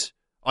he's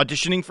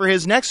auditioning for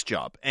his next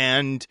job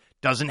and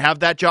doesn't have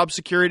that job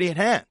security at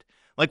hand.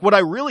 Like, what I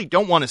really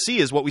don't want to see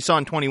is what we saw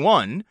in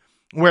 21,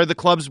 where the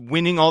club's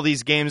winning all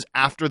these games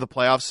after the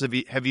playoffs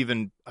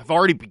have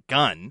already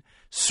begun,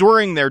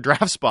 soaring their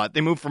draft spot. They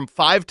moved from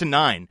 5 to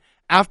 9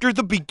 after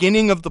the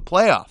beginning of the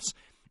playoffs,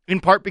 in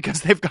part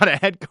because they've got a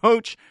head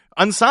coach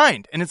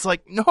unsigned. And it's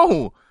like,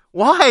 no,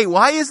 why?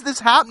 Why is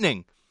this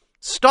happening?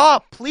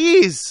 Stop,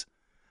 please.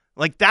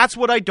 Like, that's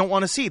what I don't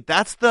want to see.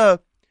 That's the,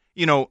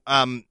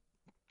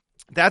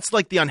 that's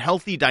like the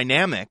unhealthy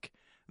dynamic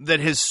that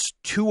has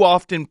too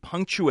often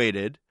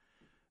punctuated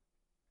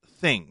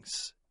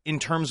things in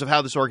terms of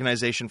how this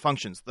organization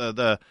functions.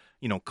 The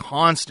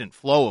constant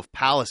flow of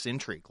palace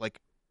intrigue. Like,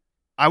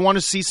 I want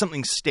to see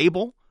something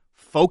stable,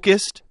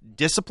 focused,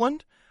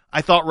 disciplined.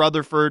 I thought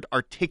Rutherford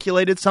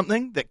articulated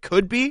something that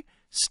could be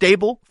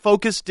stable,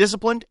 focused,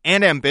 disciplined,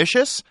 and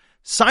ambitious.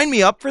 Sign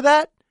me up for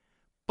that.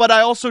 But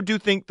I also do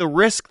think the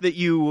risk that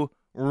you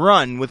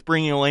run with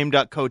bringing a lame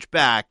duck coach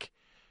back,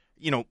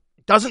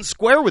 doesn't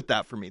square with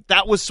that for me.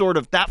 That was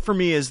that for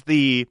me is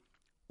the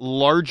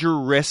larger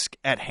risk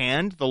at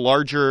hand, the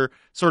larger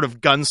sort of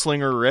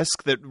gunslinger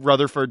risk that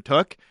Rutherford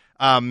took,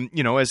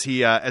 as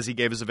he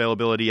gave his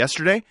availability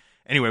yesterday.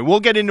 Anyway, we'll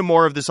get into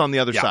more of this on the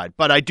other side.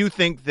 But I do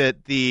think that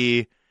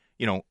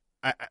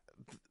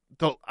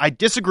I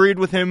disagreed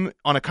with him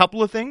on a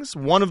couple of things.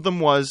 One of them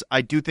was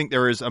I do think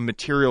there is a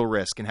material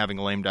risk in having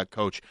a lame duck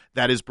coach.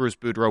 That is Bruce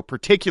Boudreau,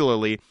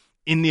 particularly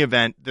in the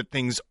event that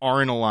things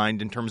aren't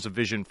aligned in terms of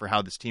vision for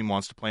how this team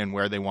wants to play and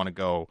where they want to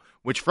go,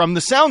 which from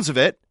the sounds of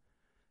it,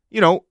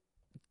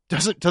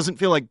 doesn't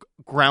feel like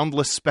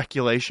groundless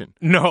speculation.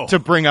 No. To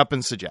bring up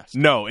and suggest.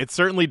 No, it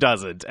certainly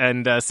doesn't.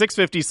 And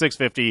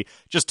 650,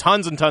 just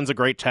tons and tons of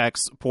great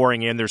texts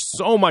pouring in. There's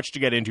so much to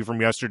get into from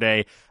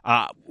yesterday.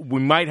 We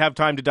might have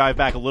time to dive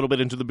back a little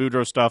bit into the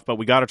Boudreau stuff, but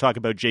we got to talk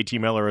about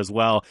JT Miller as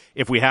well.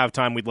 If we have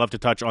time, we'd love to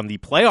touch on the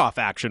playoff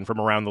action from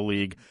around the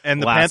league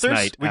and the last Panthers.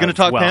 Night We're going to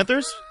talk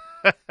Panthers?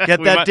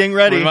 Get that ding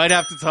ready. We might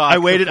have to talk. I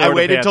waited till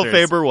Panthers.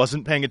 Faber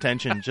wasn't paying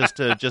attention just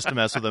to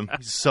mess with him.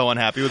 He's so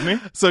unhappy with me.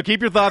 So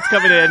keep your thoughts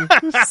coming in.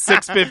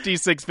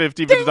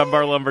 650 for the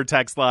Dunbar Lumber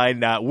text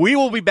line. We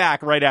will be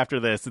back right after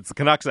this. It's the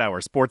Canucks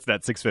Hour,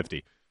 Sportsnet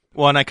 650.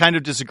 Well, and I kind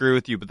of disagree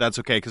with you, but that's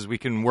okay because we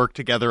can work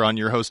together on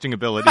your hosting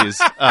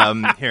abilities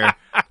here.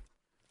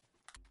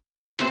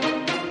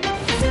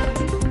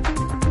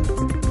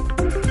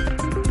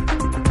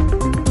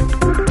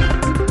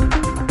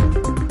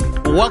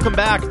 Welcome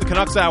back to the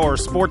Canucks Hour,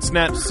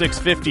 Sportsnet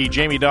 650.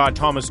 Jamie Dodd,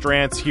 Thomas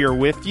Drance here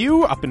with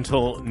you up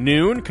until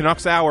noon.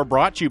 Canucks Hour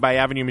brought to you by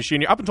Avenue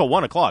Machinery. Up until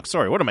 1 o'clock.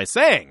 Sorry, what am I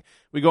saying?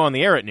 We go on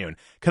the air at noon.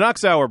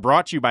 Canucks Hour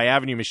brought to you by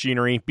Avenue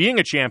Machinery. Being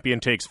a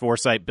champion takes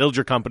foresight. Build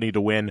your company to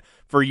win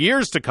for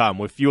years to come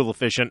with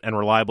fuel-efficient and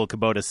reliable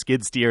Kubota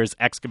skid steers,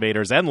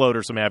 excavators, and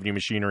loaders from Avenue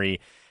Machinery.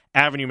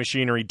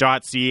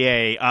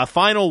 AvenueMachinery.ca.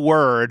 Final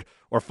word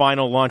or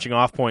final launching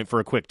off point for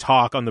a quick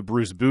talk on the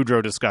Bruce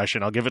Boudreau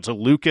discussion. I'll give it to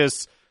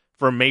Lucas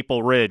from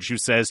Maple Ridge, who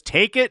says,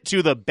 take it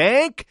to the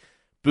bank.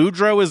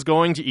 Boudreau is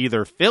going to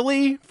either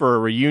Philly for a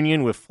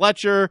reunion with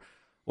Fletcher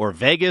or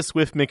Vegas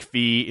with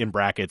McPhee, in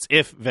brackets,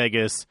 if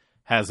Vegas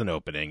has an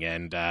opening.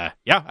 And, I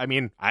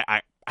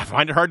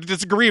find it hard to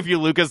disagree with you,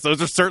 Lucas.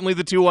 Those are certainly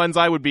the two ones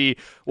I would be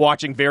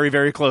watching very,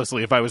 very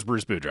closely if I was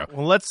Bruce Boudreau.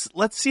 Well,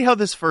 let's see how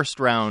this first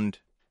round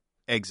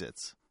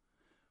exits.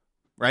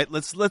 Right?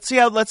 Let's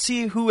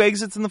see who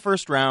exits in the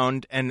first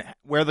round and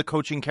where the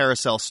coaching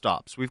carousel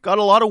stops. We've got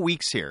a lot of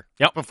weeks here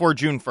before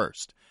June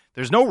 1st.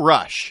 There's no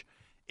rush.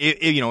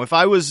 If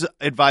I was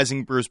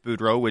advising Bruce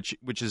Boudreau,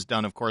 which is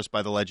done, of course,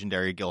 by the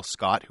legendary Gil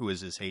Scott, who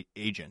is his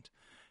agent,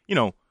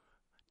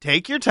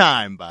 take your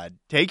time, bud.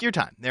 Take your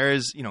time. There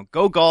is,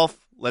 go golf.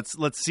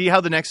 Let's see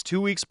how the next 2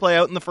 weeks play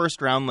out in the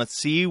first round. Let's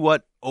see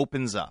what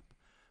opens up.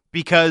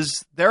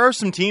 Because there are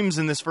some teams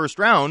in this first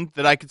round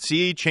that I could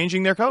see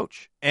changing their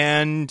coach.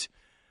 And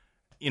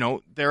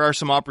there are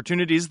some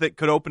opportunities that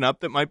could open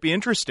up that might be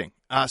interesting.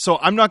 So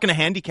I'm not going to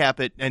handicap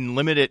it and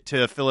limit it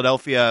to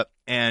Philadelphia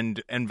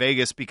and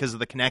Vegas because of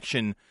the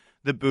connection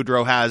that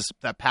Boudreau has,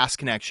 that past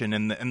connection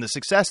and the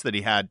success that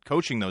he had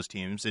coaching those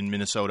teams in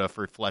Minnesota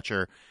for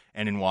Fletcher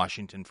and in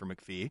Washington for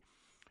McPhee.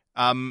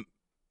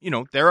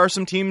 There are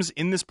some teams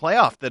in this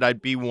playoff that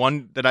I'd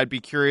be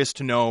curious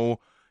to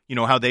know,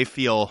 how they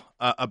feel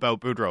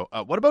about Boudreau.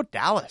 What about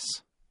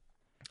Dallas?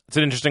 It's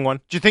an interesting one.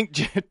 Do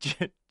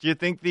you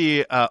think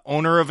the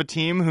owner of a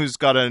team who's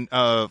got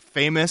a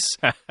famous,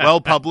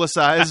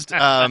 well-publicized,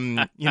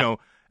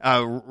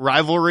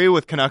 rivalry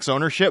with Canucks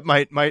ownership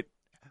might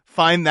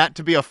find that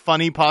to be a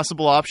funny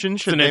possible option?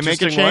 Should they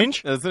make a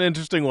change? That's an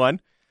interesting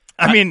one.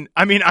 I mean,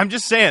 I'm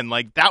just saying,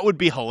 that would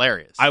be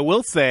hilarious. I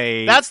will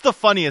say that's the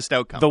funniest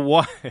outcome.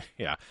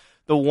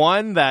 The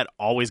one that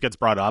always gets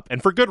brought up,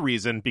 and for good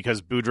reason,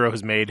 because Boudreau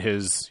has made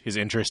his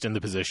interest in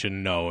the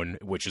position known,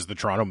 which is the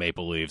Toronto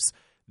Maple Leafs.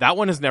 That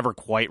one has never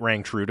quite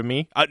rang true to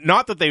me.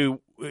 Not that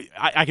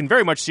I can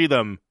very much see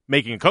them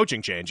making a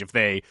coaching change if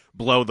they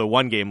blow the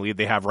 1-game lead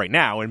they have right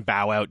now and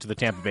bow out to the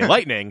Tampa Bay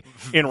Lightning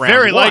in round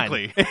very one.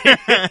 Likely.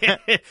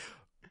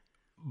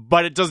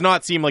 But it does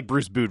not seem like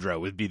Bruce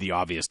Boudreau would be the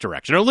obvious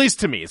direction, or at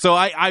least to me. So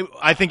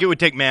I think it would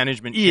take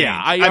management change.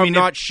 Yeah, I'm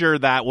not sure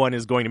that one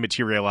is going to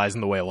materialize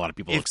in the way a lot of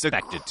people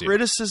expect it to.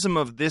 Criticism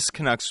of this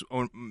Canucks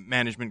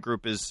management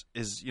group is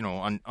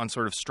on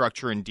sort of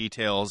structure and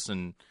details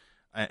and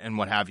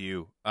what have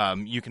you.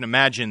 You can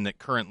imagine that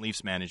current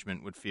Leafs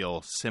management would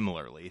feel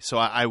similarly. So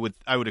I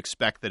would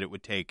expect that it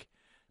would take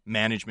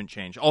management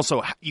change.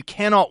 Also, you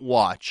cannot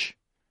watch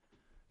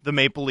the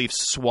Maple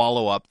Leafs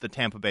swallow up the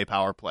Tampa Bay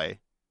power play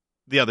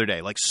the other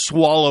day.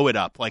 Swallow it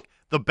up.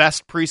 The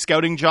best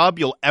pre-scouting job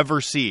you'll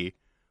ever see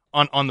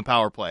on the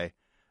power play.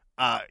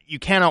 You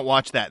cannot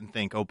watch that and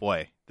think, oh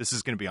boy, this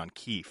is going to be on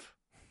Keefe.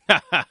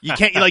 You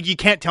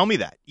can't tell me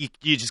that.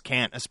 You just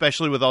can't,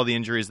 especially with all the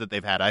injuries that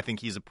they've had. I think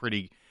he's a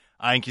pretty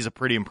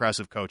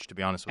impressive coach, to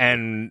be honest with you.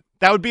 And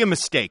that would be a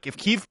mistake. If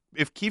Keefe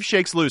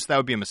shakes loose, that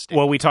would be a mistake.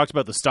 Well, we talked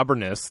about the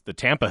stubbornness that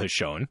Tampa has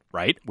shown,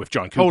 right, with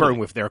John Cooper and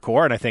with their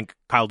core, and I think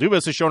Kyle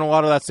Dubas has shown a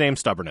lot of that same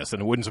stubbornness,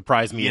 and it wouldn't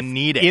surprise me if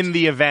in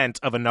the event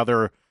of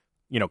another,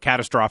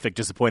 catastrophic,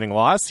 disappointing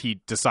loss, he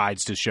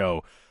decides to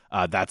show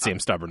that same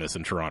stubbornness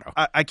in Toronto.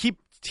 I keep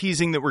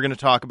teasing that we're going to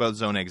talk about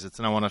zone exits,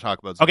 and I want to talk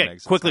about zone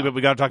exits. Okay, quickly, but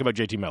we got to talk about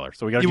JT Miller.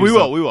 So we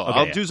will. Okay,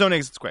 I'll do zone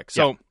exits quick.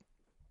 So. Yeah.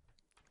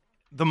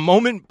 The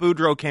moment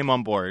Boudreau came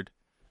on board,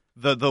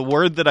 the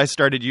word that I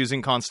started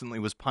using constantly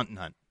was punt and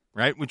hunt,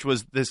 right? Which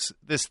was this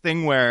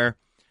thing where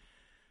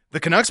the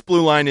Canucks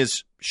blue line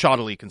is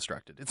shoddily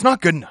constructed. It's not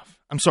good enough.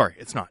 I'm sorry,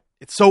 it's not.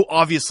 It's so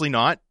obviously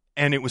not,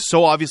 and it was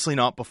so obviously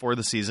not before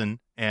the season,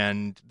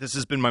 and this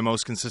has been my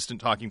most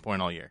consistent talking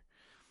point all year.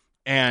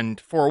 And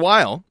for a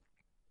while,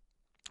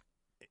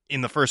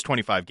 in the first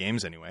 25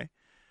 games anyway,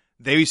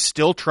 they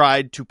still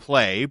tried to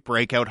play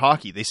breakout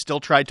hockey. They still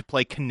tried to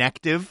play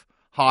connective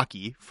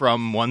hockey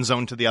from one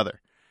zone to the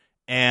other.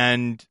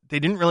 And they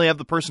didn't really have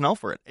the personnel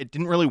for it. It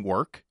didn't really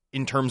work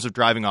in terms of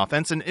driving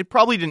offense, and it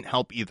probably didn't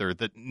help either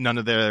that none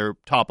of their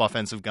top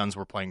offensive guns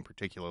were playing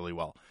particularly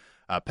well.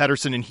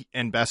 Pettersson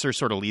and Besser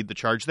sort of lead the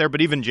charge there,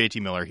 but even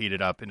JT Miller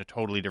heated up in a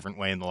totally different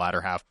way in the latter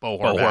half. Bo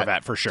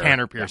Horvat for sure.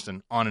 Tanner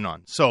Pearson, on and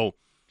on. So,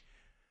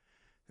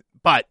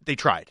 but they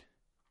tried.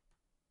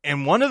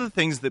 And one of the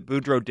things that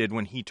Boudreau did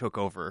when he took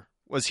over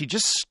was he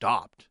just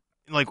stopped.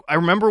 Like, I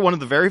remember one of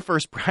the very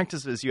first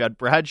practices, you had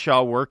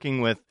Bradshaw working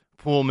with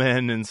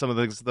Poolman and some of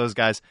those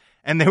guys,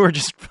 and they were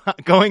just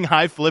going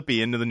high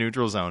flippy into the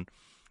neutral zone.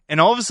 And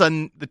all of a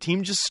sudden, the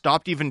team just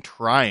stopped even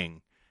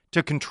trying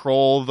to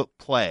control the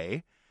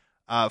play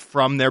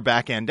from their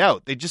back end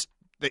out.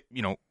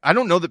 I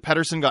don't know that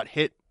Pettersson got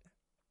hit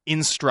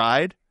in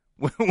stride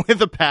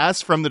with a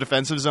pass from the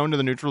defensive zone to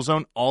the neutral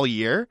zone all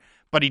year,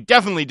 but he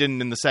definitely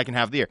didn't in the second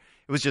half of the year.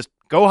 It was just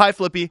go high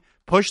flippy,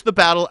 push the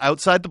battle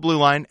outside the blue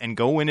line, and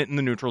go win it in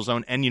the neutral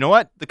zone. And you know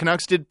what? The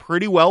Canucks did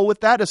pretty well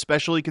with that,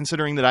 especially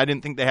considering that I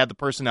didn't think they had the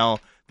personnel,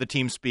 the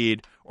team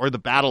speed, or the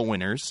battle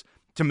winners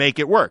to make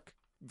it work.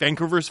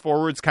 Vancouver's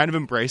forwards kind of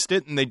embraced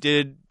it, and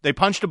they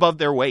punched above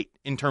their weight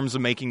in terms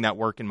of making that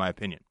work, in my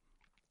opinion.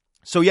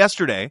 So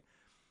yesterday,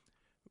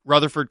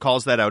 Rutherford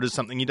calls that out as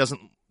something he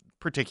doesn't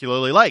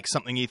particularly like,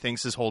 something he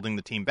thinks is holding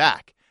the team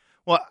back.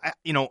 Well,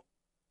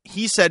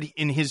 he said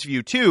in his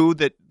view, too,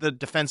 that the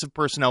defensive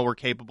personnel were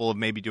capable of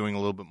maybe doing a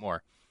little bit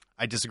more.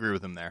 I disagree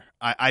with him there.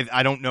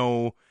 I don't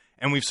know,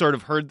 and we've sort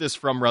of heard this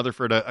from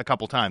Rutherford a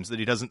couple times, that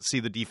he doesn't see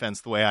the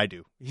defense the way I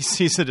do. He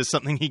sees it as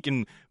something he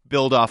can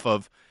build off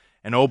of,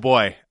 and oh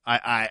boy,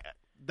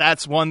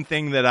 that's one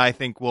thing that I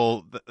think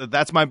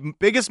that's my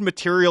biggest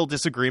material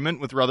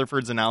disagreement with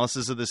Rutherford's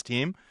analysis of this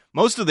team.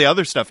 Most of the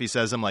other stuff he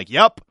says, I'm like,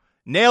 yep,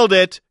 nailed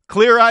it,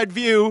 clear-eyed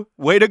view,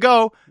 way to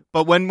go.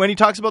 But when he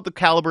talks about the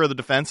caliber of the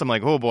defense, I'm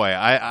like, oh boy,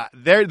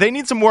 they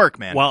need some work,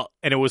 man. Well,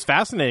 and it was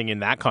fascinating in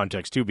that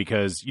context too,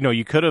 because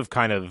you could have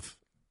tried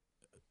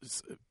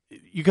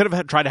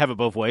to have it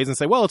both ways and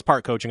say, well, it's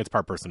part coaching, it's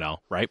part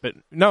personnel, right? But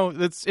no,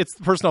 it's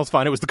the personnel's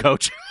fine. It was the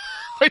coach.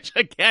 Which,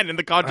 again, in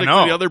the context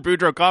of the other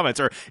Boudreau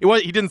comments,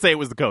 he didn't say it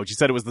was the coach. He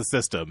said it was the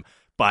system.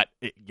 But,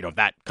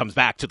 that comes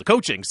back to the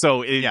coaching.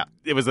 So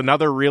it was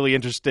another really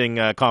interesting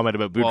comment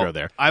about Boudreau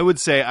there. I would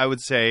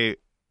say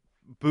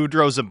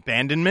Boudreau's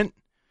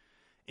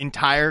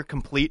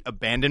complete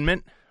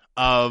abandonment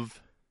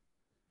of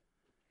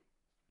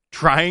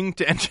trying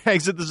to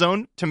exit the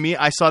zone. To me,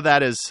 I saw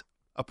that as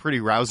a pretty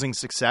rousing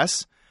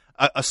success,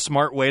 a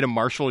smart way to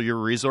marshal your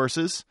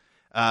resources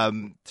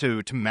to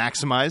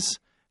maximize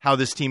how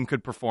this team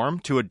could perform,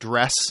 to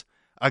address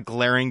a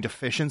glaring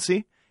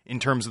deficiency in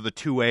terms of the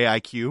two-way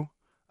IQ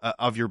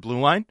of your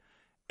blue line.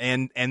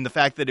 And the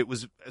fact that it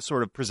was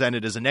sort of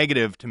presented as a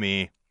negative to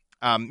me,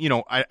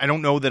 I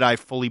don't know that I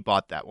fully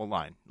bought that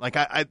line. Like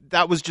I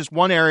that was just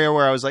one area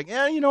where I was like,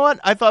 yeah, you know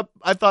what? I thought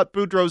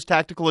Boudreau's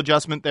tactical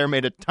adjustment there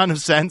made a ton of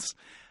sense.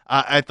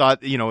 I thought,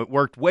 it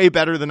worked way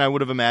better than I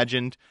would have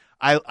imagined.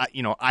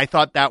 I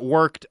thought that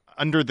worked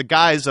under the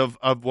guise of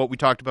what we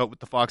talked about with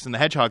the Fox and the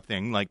Hedgehog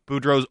thing, like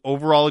Boudreau's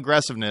overall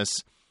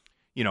aggressiveness.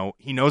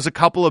 He knows a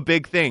couple of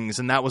big things,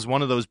 and that was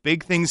one of those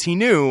big things he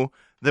knew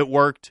that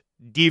worked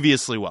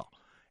deviously well.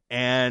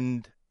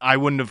 And I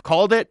wouldn't have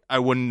called it. I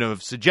wouldn't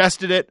have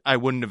suggested it. I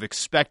wouldn't have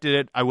expected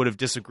it. I would have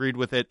disagreed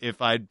with it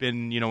if I'd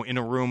been, in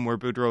a room where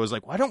Boudreau was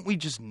like, why don't we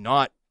just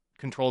not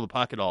control the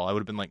puck at all? I would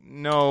have been like,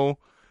 no,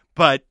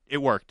 but it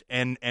worked.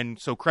 And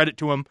so credit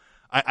to him.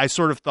 I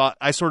sort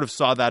of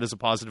saw that as a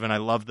positive, and I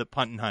love that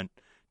Punt and Hunt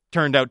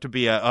turned out to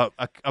be a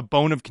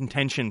bone of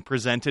contention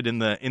presented in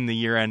the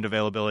year-end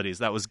availabilities.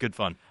 That was good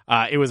fun.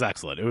 It was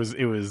excellent. It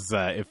was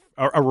a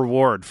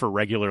reward for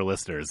regular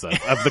listeners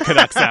of the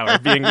Canucks Hour,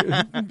 being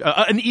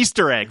an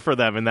Easter egg for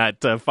them in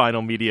that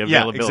final media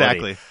availability. Yeah,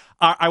 exactly.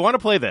 I want to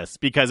play this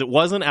because it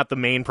wasn't at the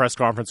main press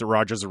conference at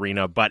Rogers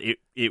Arena, but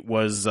it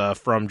was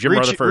from Jim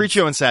Rutherford.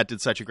 Riccio and Sat did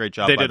such a great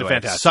job. They did a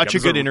fantastic. Such a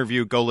good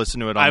interview. Go listen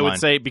to it online. I would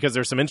say because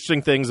there's some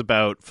interesting things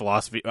about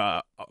philosophy,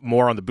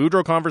 more on the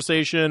Boudreau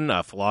conversation,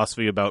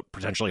 philosophy about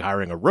potentially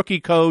hiring a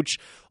rookie coach.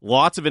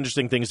 Lots of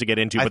interesting things to get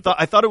into.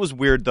 I thought it was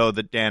weird though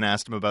that Dan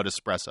asked him about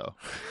espresso.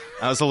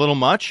 That was a little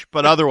much,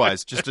 but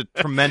otherwise, just a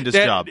tremendous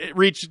job.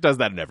 Reach does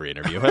that in every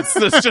interview. It's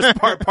just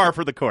par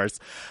for the course.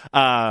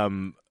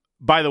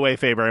 By the way,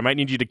 Faber, I might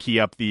need you to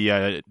key up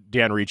the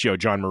Dan Riccio,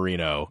 John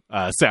Marino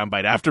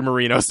soundbite after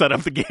Marino set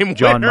up the game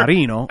John winner.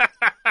 Marino.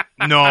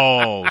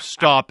 No,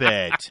 stop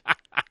it.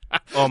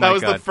 Oh my God. That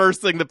was God. the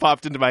first thing that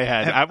popped into my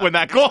head when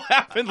that goal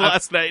happened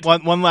last night.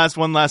 One last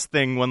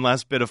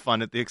bit of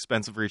fun at the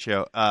expense of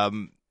Riccio.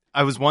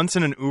 I was once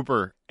in an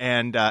Uber,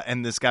 and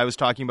this guy was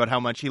talking about how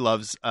much he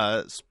loves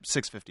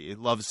 650. He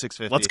loves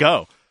 650. Let's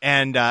go.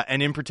 And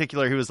in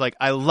particular, he was like,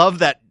 I love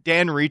that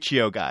Dan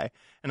Riccio guy.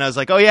 And I was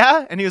like, oh,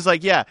 yeah? And he was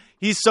like, yeah,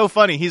 he's so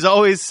funny. He's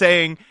always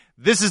saying,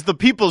 this is the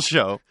people's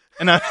show.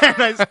 And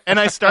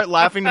I start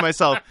laughing to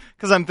myself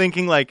because I'm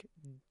thinking, like,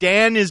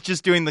 Dan is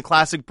just doing the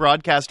classic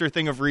broadcaster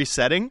thing of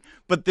resetting,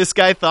 but this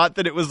guy thought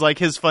that it was, like,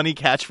 his funny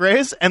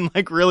catchphrase and,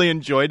 like, really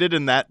enjoyed it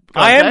in that context.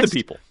 I am the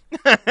people.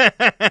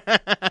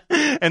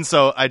 And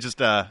so I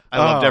just, I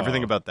loved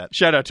everything about that.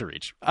 Shout out to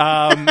Reach.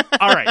 All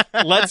right,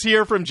 let's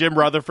hear from Jim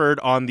Rutherford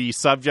on the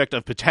subject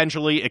of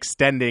potentially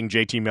extending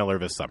JT Miller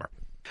this summer.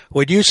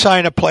 When you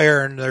sign a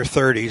player in their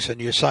 30s and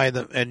you sign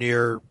them and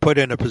you're put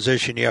in a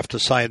position you have to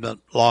sign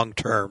them long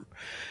term,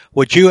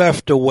 what you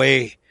have to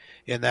weigh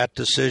in that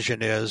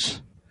decision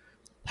is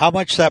how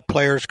much that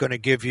player is going to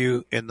give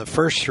you in the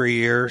first 3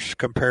 years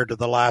compared to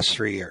the last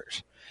 3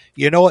 years.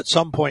 You know, at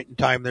some point in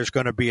time, there's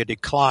going to be a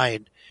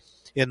decline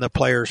in the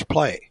player's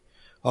play.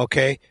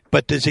 Okay.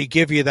 But does he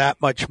give you that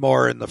much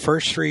more in the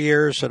first 3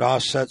 years? It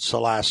offsets the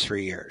last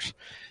 3 years.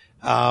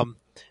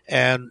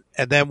 And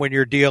then when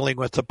you're dealing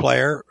with the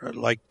player,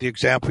 like the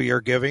example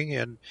you're giving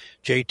in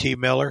JT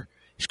Miller,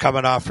 he's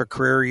coming off a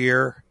career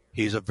year.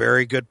 He's a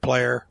very good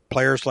player.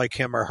 Players like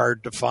him are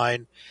hard to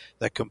find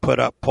that can put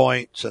up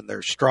points, and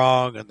they're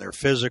strong and they're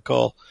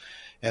physical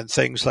and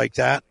things like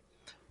that.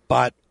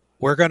 But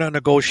we're going to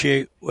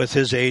negotiate with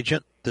his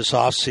agent this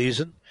off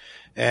season,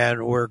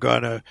 and we're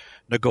going to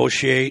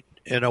negotiate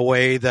in a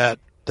way that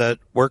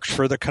works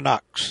for the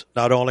Canucks,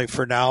 not only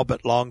for now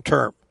but long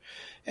term.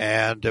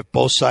 And if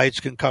both sides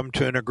can come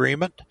to an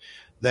agreement,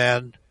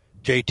 then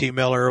JT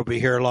Miller will be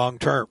here long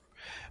term.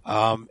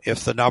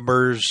 If the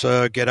numbers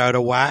get out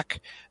of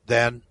whack,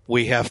 then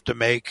we have to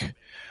make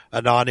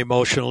a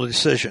non-emotional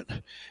decision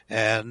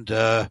and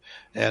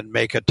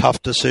make a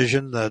tough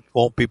decision that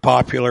won't be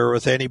popular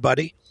with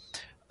anybody,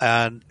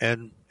 and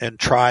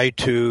try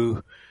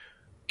to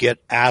get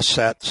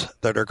assets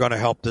that are going to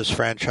help this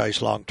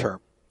franchise long term.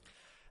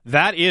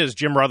 That is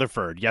Jim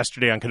Rutherford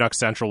yesterday on Canucks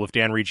Central with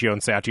Dan Riccio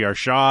and Satyar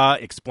Shah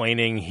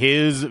explaining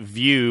his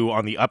view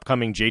on the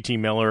upcoming JT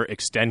Miller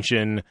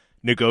extension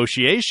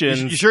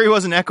negotiations. You sure he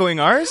wasn't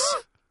echoing ours?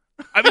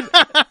 I mean,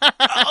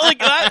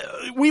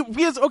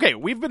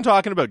 we've been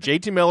talking about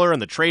JT Miller and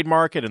the trade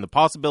market and the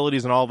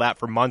possibilities and all that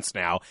for months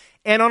now.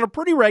 And on a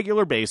pretty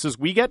regular basis,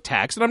 we get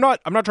texts, and I'm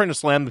not trying to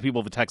slam the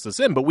people that text us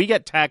in, but we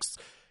get texts,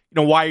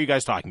 why are you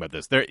guys talking about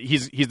this?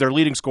 He's their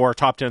leading scorer,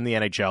 top 10 in the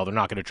NHL. They're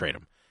not going to trade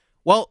him.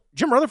 Well,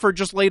 Jim Rutherford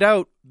just laid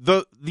out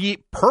the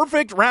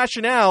perfect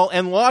rationale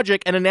and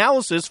logic and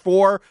analysis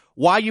for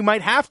why you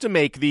might have to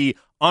make the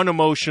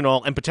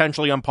unemotional and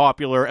potentially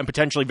unpopular and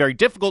potentially very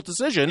difficult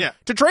decision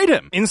to trade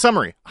him. In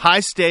summary, high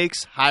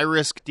stakes, high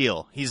risk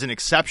deal. He's an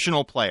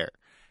exceptional player.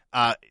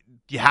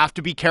 You have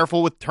to be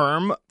careful with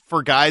term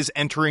for guys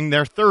entering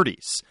their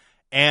 30s.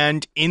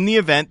 And in the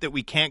event that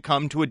we can't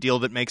come to a deal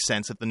that makes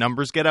sense, if the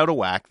numbers get out of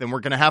whack, then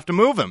we're going to have to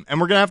move him. And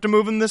we're going to have to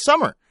move him this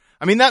summer.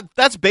 I mean,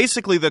 that's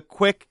basically the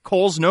quick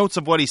Cole's notes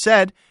of what he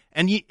said,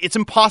 and it's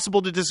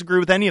impossible to disagree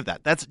with any of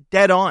that. That's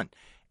dead on.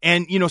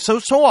 And,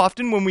 so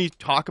often when we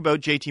talk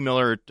about JT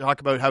Miller, or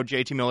talk about how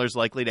JT Miller is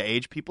likely to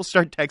age, people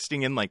start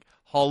texting in, like,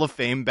 Hall of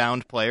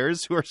Fame-bound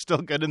players who are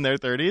still good in their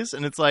 30s,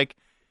 and it's like,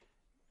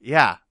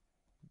 yeah.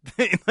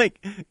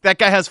 Like, that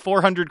guy has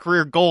 400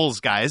 career goals,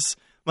 guys.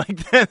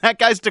 Like, that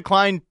guy's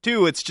declined,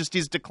 too. It's just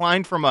he's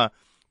declined from a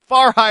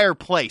far higher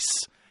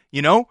place,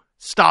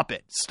 Stop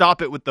it.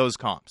 Stop it with those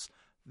comps.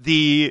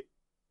 The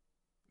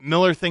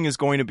Miller thing is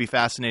going to be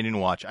fascinating to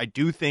watch. I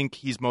do think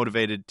he's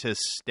motivated to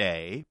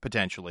stay,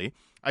 potentially.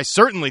 I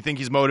certainly think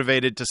he's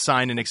motivated to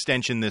sign an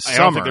extension this summer.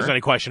 I don't think there's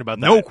any question about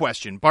that. No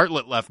question.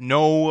 Bartlett left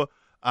no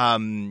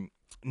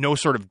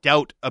sort of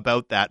doubt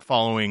about that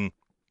following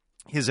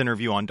his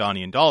interview on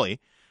Donnie and Dolly.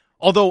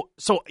 Although,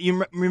 so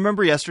you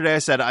remember yesterday I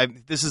said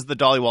this is the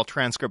Dollywall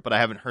transcript, but I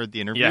haven't heard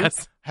the interview.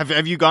 Yes.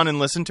 Have you gone and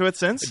listened to it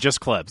since? Just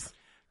clips.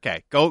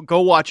 Okay,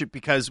 go watch it,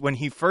 because when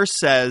he first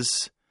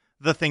says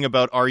the thing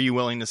about are you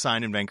willing to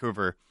sign in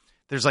Vancouver,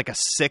 there's like a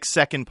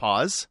 6-second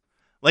pause.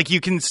 Like, you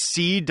can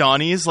see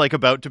Donnie's like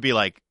about to be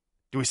like,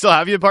 do we still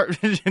have you?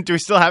 Do we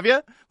still have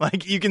you?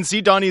 Like, you can see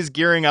Donnie's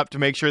gearing up to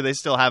make sure they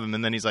still have him,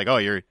 and then he's like, oh,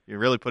 you're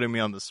really putting me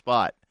on the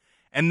spot.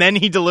 And then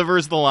he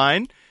delivers the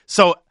line.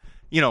 So,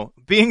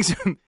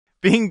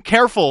 being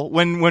careful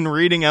when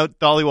reading out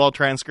Dollywall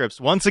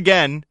transcripts once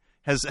again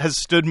has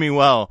stood me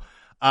well.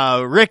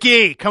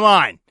 Ricky, come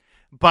on.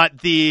 But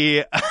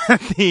the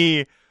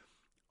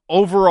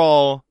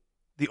overall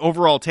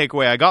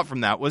takeaway I got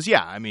from that was,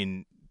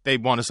 they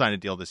want to sign a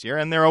deal this year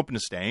and they're open to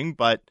staying,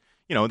 but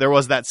there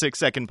was that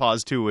 6-second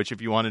pause too, which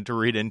if you wanted to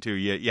read into,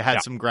 you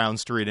had some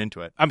grounds to read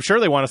into it. I'm sure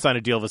they want to sign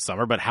a deal this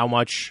summer, but how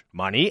much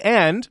money,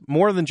 and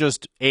more than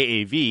just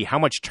AAV, how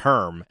much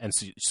term and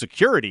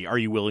security are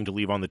you willing to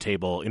leave on the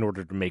table in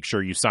order to make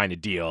sure you sign a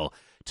deal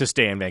to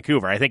stay in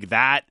Vancouver? I think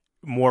that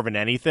more than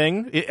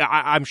anything,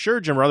 I'm sure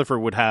Jim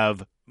Rutherford would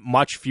have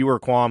much fewer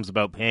qualms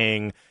about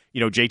paying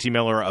JT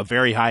Miller a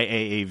very high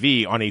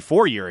AAV on a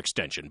 4-year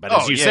extension. But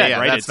as you said,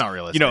 right, that's not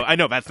realistic. I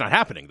know that's not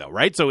happening though,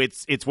 right? So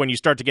it's when you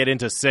start to get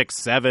into 6,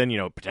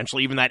 7,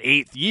 potentially even that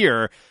 8th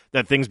year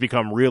that things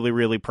become really,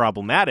 really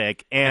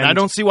problematic. And I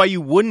don't see why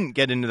you wouldn't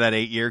get into that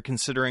 8-year,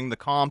 considering the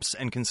comps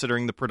and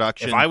considering the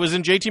production. If I was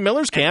in JT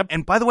Miller's camp,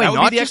 and by the way, that would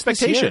not be the just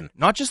expectation.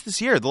 Not just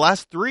this year, the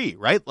last 3,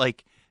 right?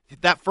 Like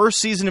that first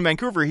season in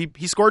Vancouver,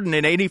 he scored in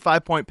an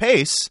 85-point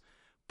pace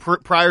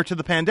prior to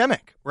the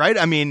pandemic, right?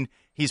 I mean,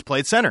 he's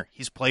played center,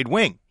 he's played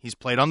wing, he's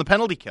played on the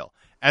penalty kill.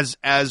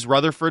 As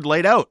Rutherford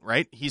laid out,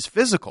 right? He's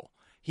physical.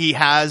 He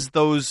has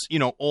those,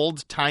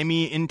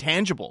 old-timey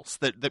intangibles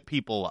that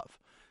people love.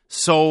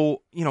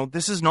 So,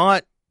 this is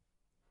not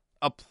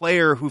a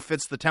player who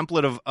fits the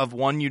template of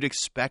one you'd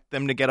expect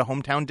them to get a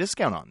hometown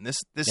discount on.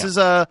 This Yeah. is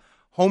a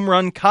home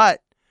run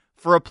cut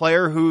for a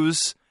player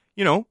who's,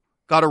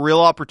 got a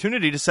real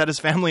opportunity to set his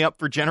family up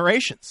for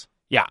generations.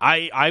 Yeah,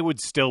 I would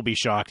still be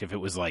shocked if it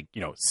was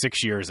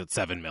 6 years at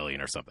 $7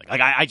 million or something.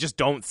 I just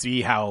don't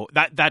see how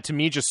that to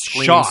me just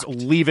screams Shocked.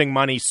 leaving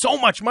money, so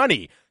much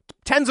money,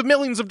 tens of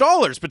millions of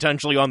dollars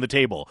potentially on the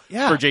table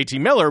for JT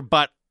Miller.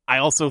 But I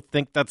also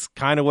think that's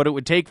kind of what it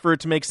would take for it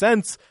to make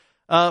sense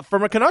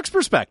from a Canucks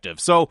perspective.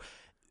 So,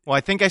 well,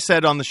 I think I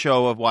said on the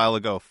show a while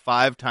ago,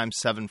 5 times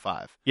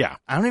 7.5. yeah,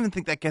 I don't even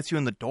think that gets you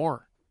in the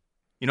door.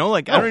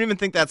 I don't even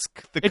think that's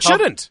the. It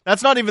shouldn't.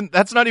 That's not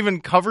even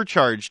cover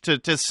charge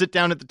to sit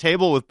down at the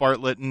table with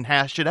Bartlett and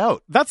hash it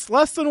out. That's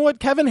less than what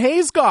Kevin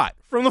Hayes got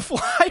from the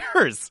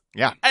Flyers.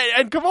 Yeah,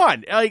 and come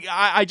on,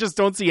 I just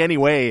don't see any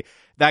way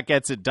that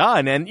gets it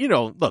done. And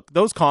look,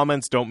 those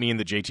comments don't mean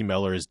that JT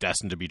Miller is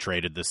destined to be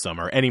traded this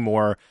summer any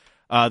more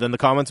than the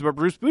comments about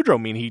Bruce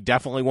Boudreau mean he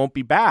definitely won't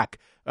be back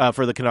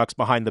for the Canucks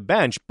behind the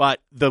bench.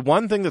 But the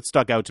one thing that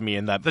stuck out to me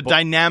in that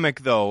dynamic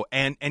though,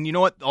 and you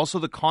know what, also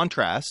the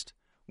contrast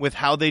with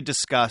how they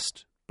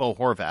discussed Bo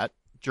Horvat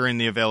during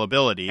the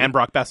availability. And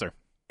Brock Besser.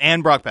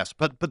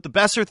 But the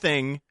Besser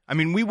thing, I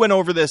mean, we went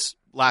over this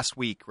last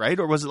week, right?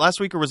 Or was it last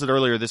week or was it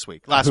earlier this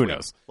week? Who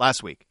knows?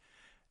 Last week.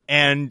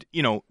 And,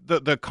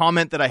 the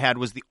comment that I had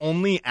was the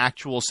only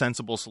actual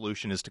sensible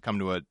solution is to come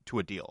to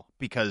a deal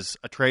because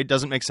a trade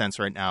doesn't make sense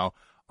right now.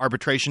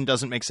 Arbitration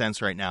doesn't make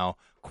sense right now.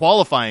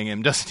 Qualifying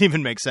him doesn't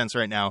even make sense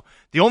right now.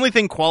 The only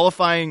thing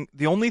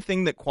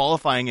that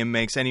qualifying him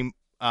makes any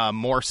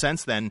more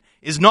sense then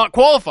is not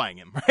qualifying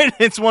him, right?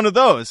 It's one of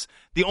those.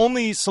 The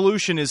only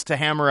solution is to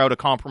hammer out a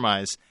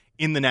compromise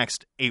in the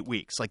next 8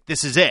 weeks.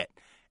 This is it.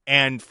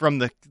 And from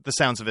the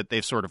sounds of it,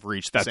 they've sort of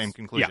reached the same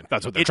conclusion. Yeah,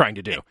 that's what they're trying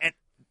to do. And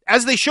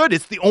as they should.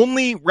 It's the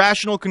only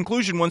rational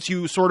conclusion once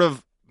you sort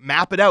of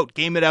map it out,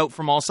 game it out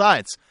from all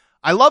sides.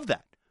 I love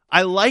that.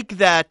 I like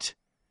that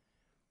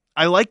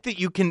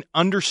you can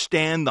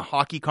understand the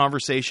hockey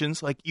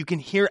conversations. You can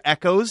hear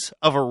echoes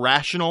of a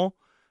rational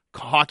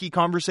hockey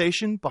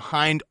conversation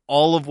behind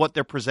all of what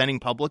they're presenting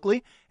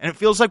publicly, and it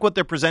feels like what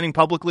they're presenting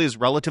publicly is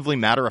relatively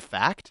matter of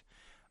fact.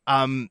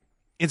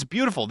 It's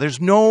beautiful.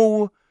 There's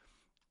no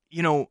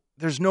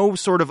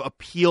sort of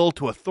appeal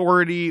to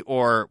authority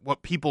or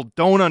what people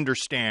don't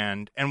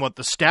understand, and what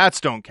the stats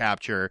don't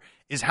capture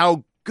is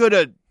how good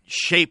a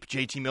shape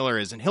JT Miller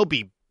is, and he'll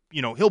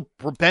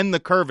bend the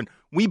curve, and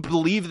we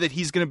believe that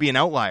he's going to be an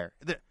outlier.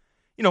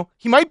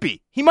 He might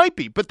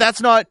be, but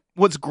that's not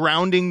what's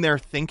grounding their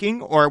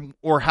thinking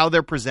or how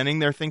they're presenting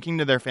their thinking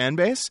to their fan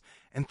base.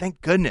 And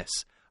thank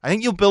goodness. I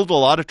think you'll build a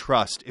lot of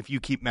trust if you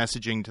keep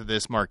messaging to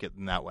this market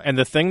in that way. And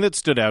the thing that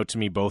stood out to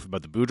me both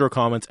about the Boudreau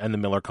comments and the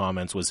Miller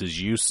comments was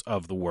his use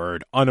of the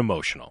word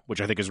unemotional,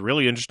 which I think is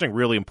really interesting,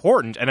 really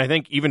important. And I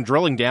think even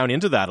drilling down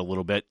into that a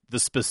little bit, the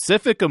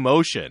specific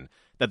emotion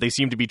that they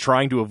seem to be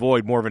trying to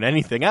avoid more than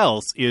anything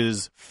else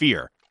is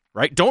fear.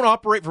 Right? Don't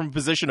operate from a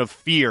position of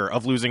fear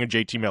of losing a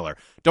JT Miller.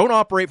 Don't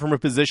operate from a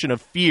position of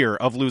fear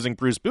of losing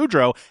Bruce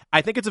Boudreau.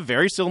 I think it's a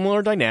very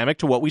similar dynamic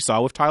to what we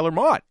saw with Tyler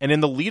Mott. And in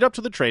the lead up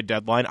to the trade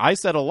deadline, I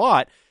said a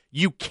lot,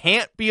 you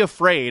can't be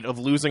afraid of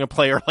losing a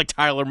player like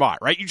Tyler Mott,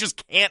 right? You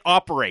just can't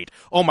operate.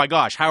 Oh my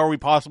gosh, how are we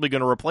possibly going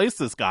to replace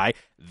this guy?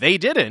 They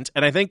didn't.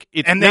 And I think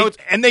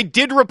they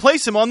did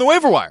replace him on the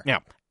waiver wire. Yeah.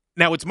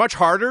 Now, it's much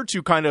harder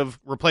to kind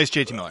of replace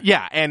JT Miller.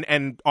 Yeah,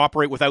 and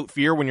operate without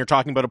fear when you're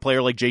talking about a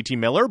player like JT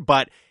Miller,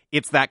 but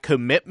it's that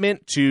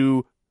commitment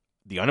to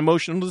the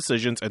unemotional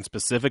decisions, and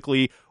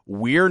specifically,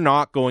 we're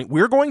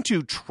going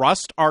to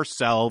trust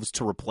ourselves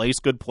to replace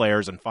good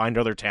players and find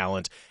other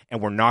talent,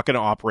 and we're not going to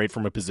operate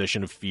from a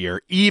position of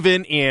fear,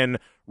 even in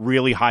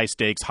really high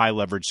stakes, high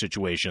leverage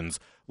situations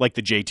like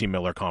the JT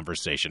Miller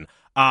conversation.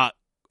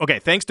 Okay,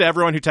 thanks to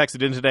everyone who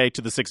texted in today to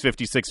the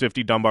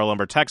 650 Dunbar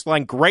Lumber text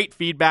line. Great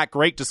feedback,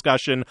 great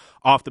discussion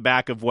off the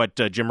back of what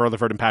Jim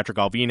Rutherford and Patrick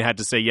Allvin had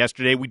to say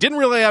yesterday. We didn't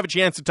really have a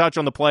chance to touch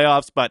on the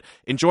playoffs, but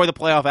enjoy the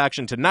playoff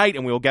action tonight,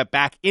 and we will get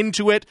back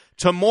into it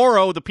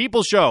tomorrow. The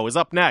People's Show is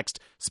up next.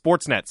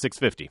 Sportsnet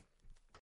 650.